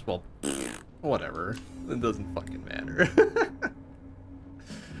unknown rooms. Well, whatever. It doesn't fucking matter.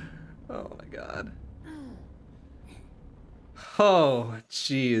 Oh my god. Oh,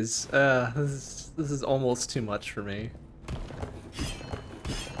 jeez. This is almost too much for me.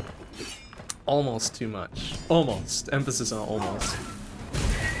 Almost too much. Almost. Emphasis on almost.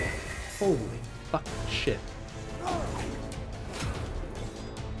 Holy fucking shit.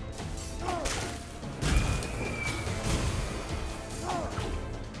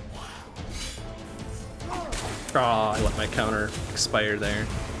 Oh, I let my counter expire there.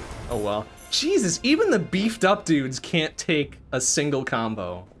 Oh well. Jesus, even the beefed up dudes can't take a single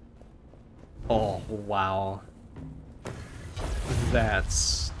combo. Oh, wow.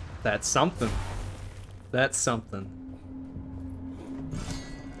 That's something. That's something.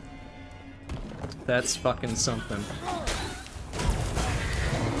 That's fucking something.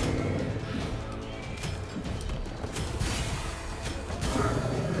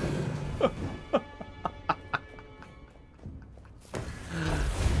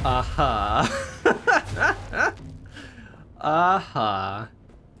 Aha. Aha.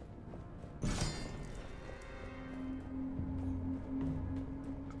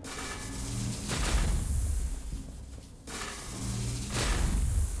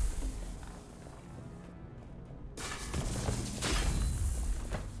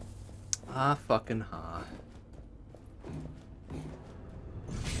 Ah, fucking ha.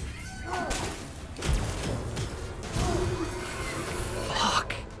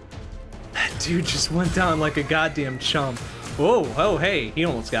 Fuck. That dude just went down like a goddamn chump. Whoa, oh, hey, he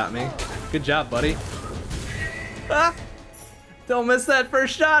almost got me. Good job, buddy. Ah! Don't miss that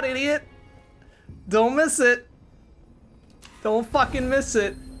first shot, idiot. Don't miss it. Don't fucking miss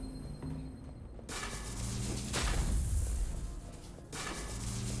it.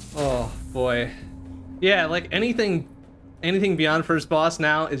 Oh, boy. Yeah, like, anything beyond first boss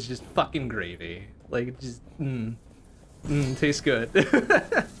now is just fucking gravy. Like, just, tastes good.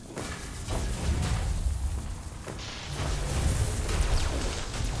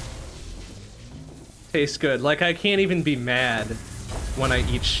 Tastes good. Like, I can't even be mad when I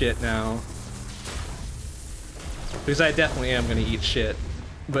eat shit now. Because I definitely am gonna eat shit.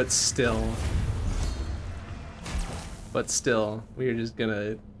 But still. We are just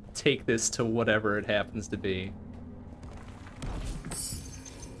gonna take this to whatever it happens to be.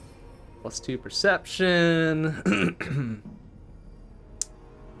 +2 perception.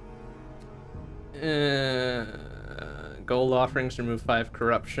 Gold offerings remove 5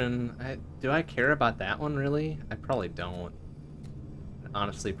 corruption. Do I care about that one, really? I probably don't. I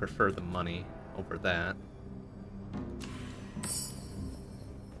honestly prefer the money over that.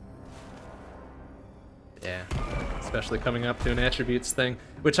 Yeah, especially coming up to an attributes thing,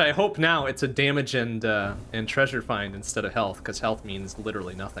 which I hope now it's a damage and treasure find instead of health, because health means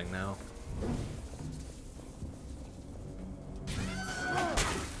literally nothing now.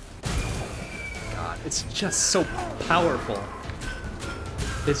 God, it's just so powerful.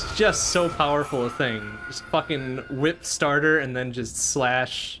 It's just so powerful a thing. Just fucking whip starter and then just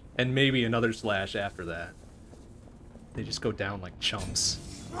slash and maybe another slash after that. They just go down like chumps.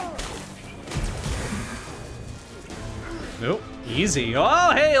 Nope. Easy.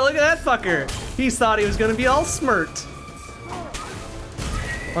 Oh, hey, look at that fucker. He thought he was gonna be all smirked.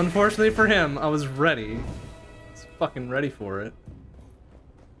 Unfortunately for him, I was ready. I was fucking ready for it.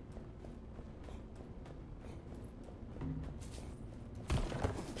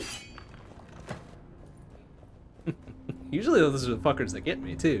 Usually those are the fuckers that get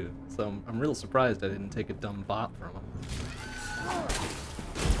me too, so I'm real surprised I didn't take a dumb bop from them.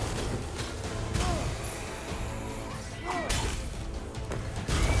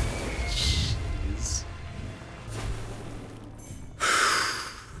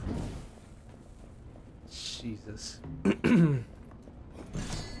 Jesus.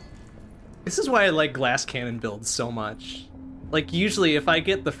 This is why I like glass cannon builds so much. Like, usually if I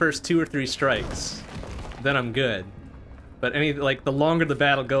get the first 2 or 3 strikes, then I'm good. But like, the longer the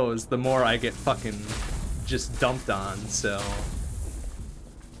battle goes, the more I get fucking just dumped on, so...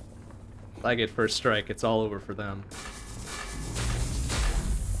 If I get first strike, it's all over for them.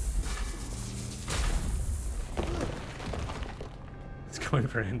 He's going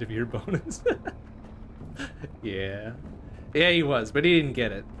for end of year bonus. Yeah. Yeah, he was, but he didn't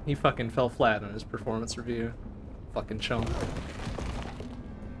get it. He fucking fell flat on his performance review. Fucking chump.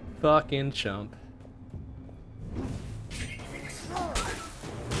 Fucking chump.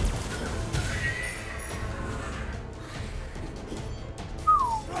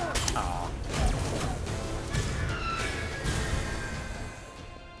 Aw.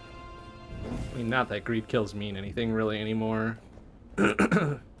 I mean, not that greed kills mean anything really anymore.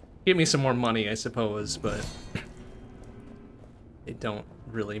 Give me some more money, I suppose, but they don't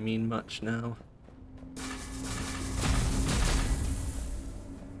really mean much now.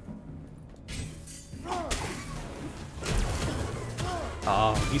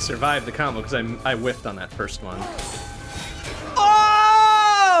 Oh, he survived the combo because I whiffed on that first one.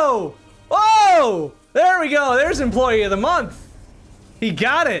 Oh! Oh! There we go. There's Employee of the Month. He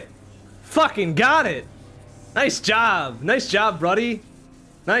got it. Fucking got it. Nice job. Nice job, buddy.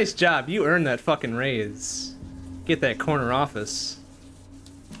 Nice job. You earned that fucking raise. Get that corner office.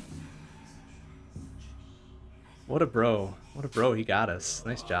 What a bro. What a bro. He got us.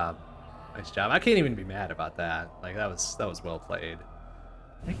 Nice job. Nice job. I can't even be mad about that. Like, that was well played.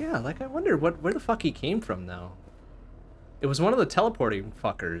 Like, yeah, like, I wonder where the fuck he came from, though. It was one of the teleporting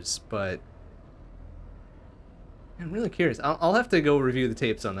fuckers, but... I'm really curious. I'll have to go review the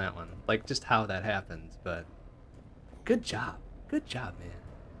tapes on that one. Like, just how that happened, but... Good job. Good job, man.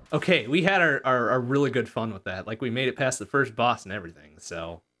 Okay, we had our really good fun with that. Like, we made it past the first boss and everything,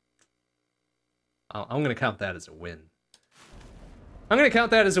 so... I'm gonna count that as a win. I'm gonna count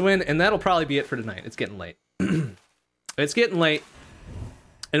that as a win, and that'll probably be it for tonight. It's getting late. It's getting late.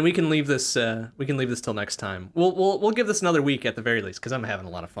 And we can leave this till next time. We'll give this another week at the very least, because I'm having a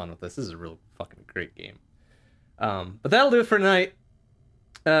lot of fun with this. This is a real fucking great game. But that'll do it for tonight.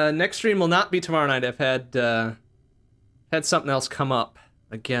 Next stream will not be tomorrow night. I've had something else come up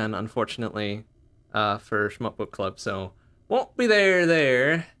again, unfortunately, for Shmup Book Club, so won't be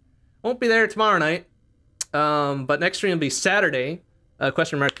there. Won't be there tomorrow night. But next stream will be Saturday, !PM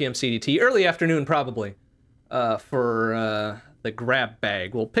CDT, early afternoon probably, for the grab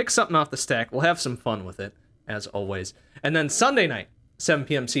bag. We'll pick something off the stack. We'll have some fun with it, as always. And then Sunday night, 7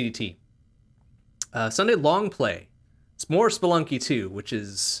 p.m. CDT. Sunday long play. It's more Spelunky 2, which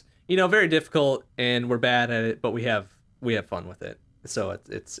is, you know, very difficult, and we're bad at it, but we have fun with it. So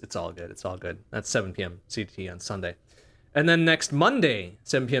it's all good. It's all good. That's 7 p.m. CDT on Sunday. And then next Monday,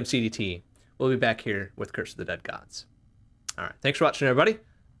 7 p.m. CDT, we'll be back here with Curse of the Dead Gods. All right. Thanks for watching, everybody,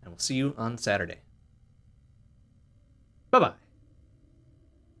 and we'll see you on Saturday. Bye-bye.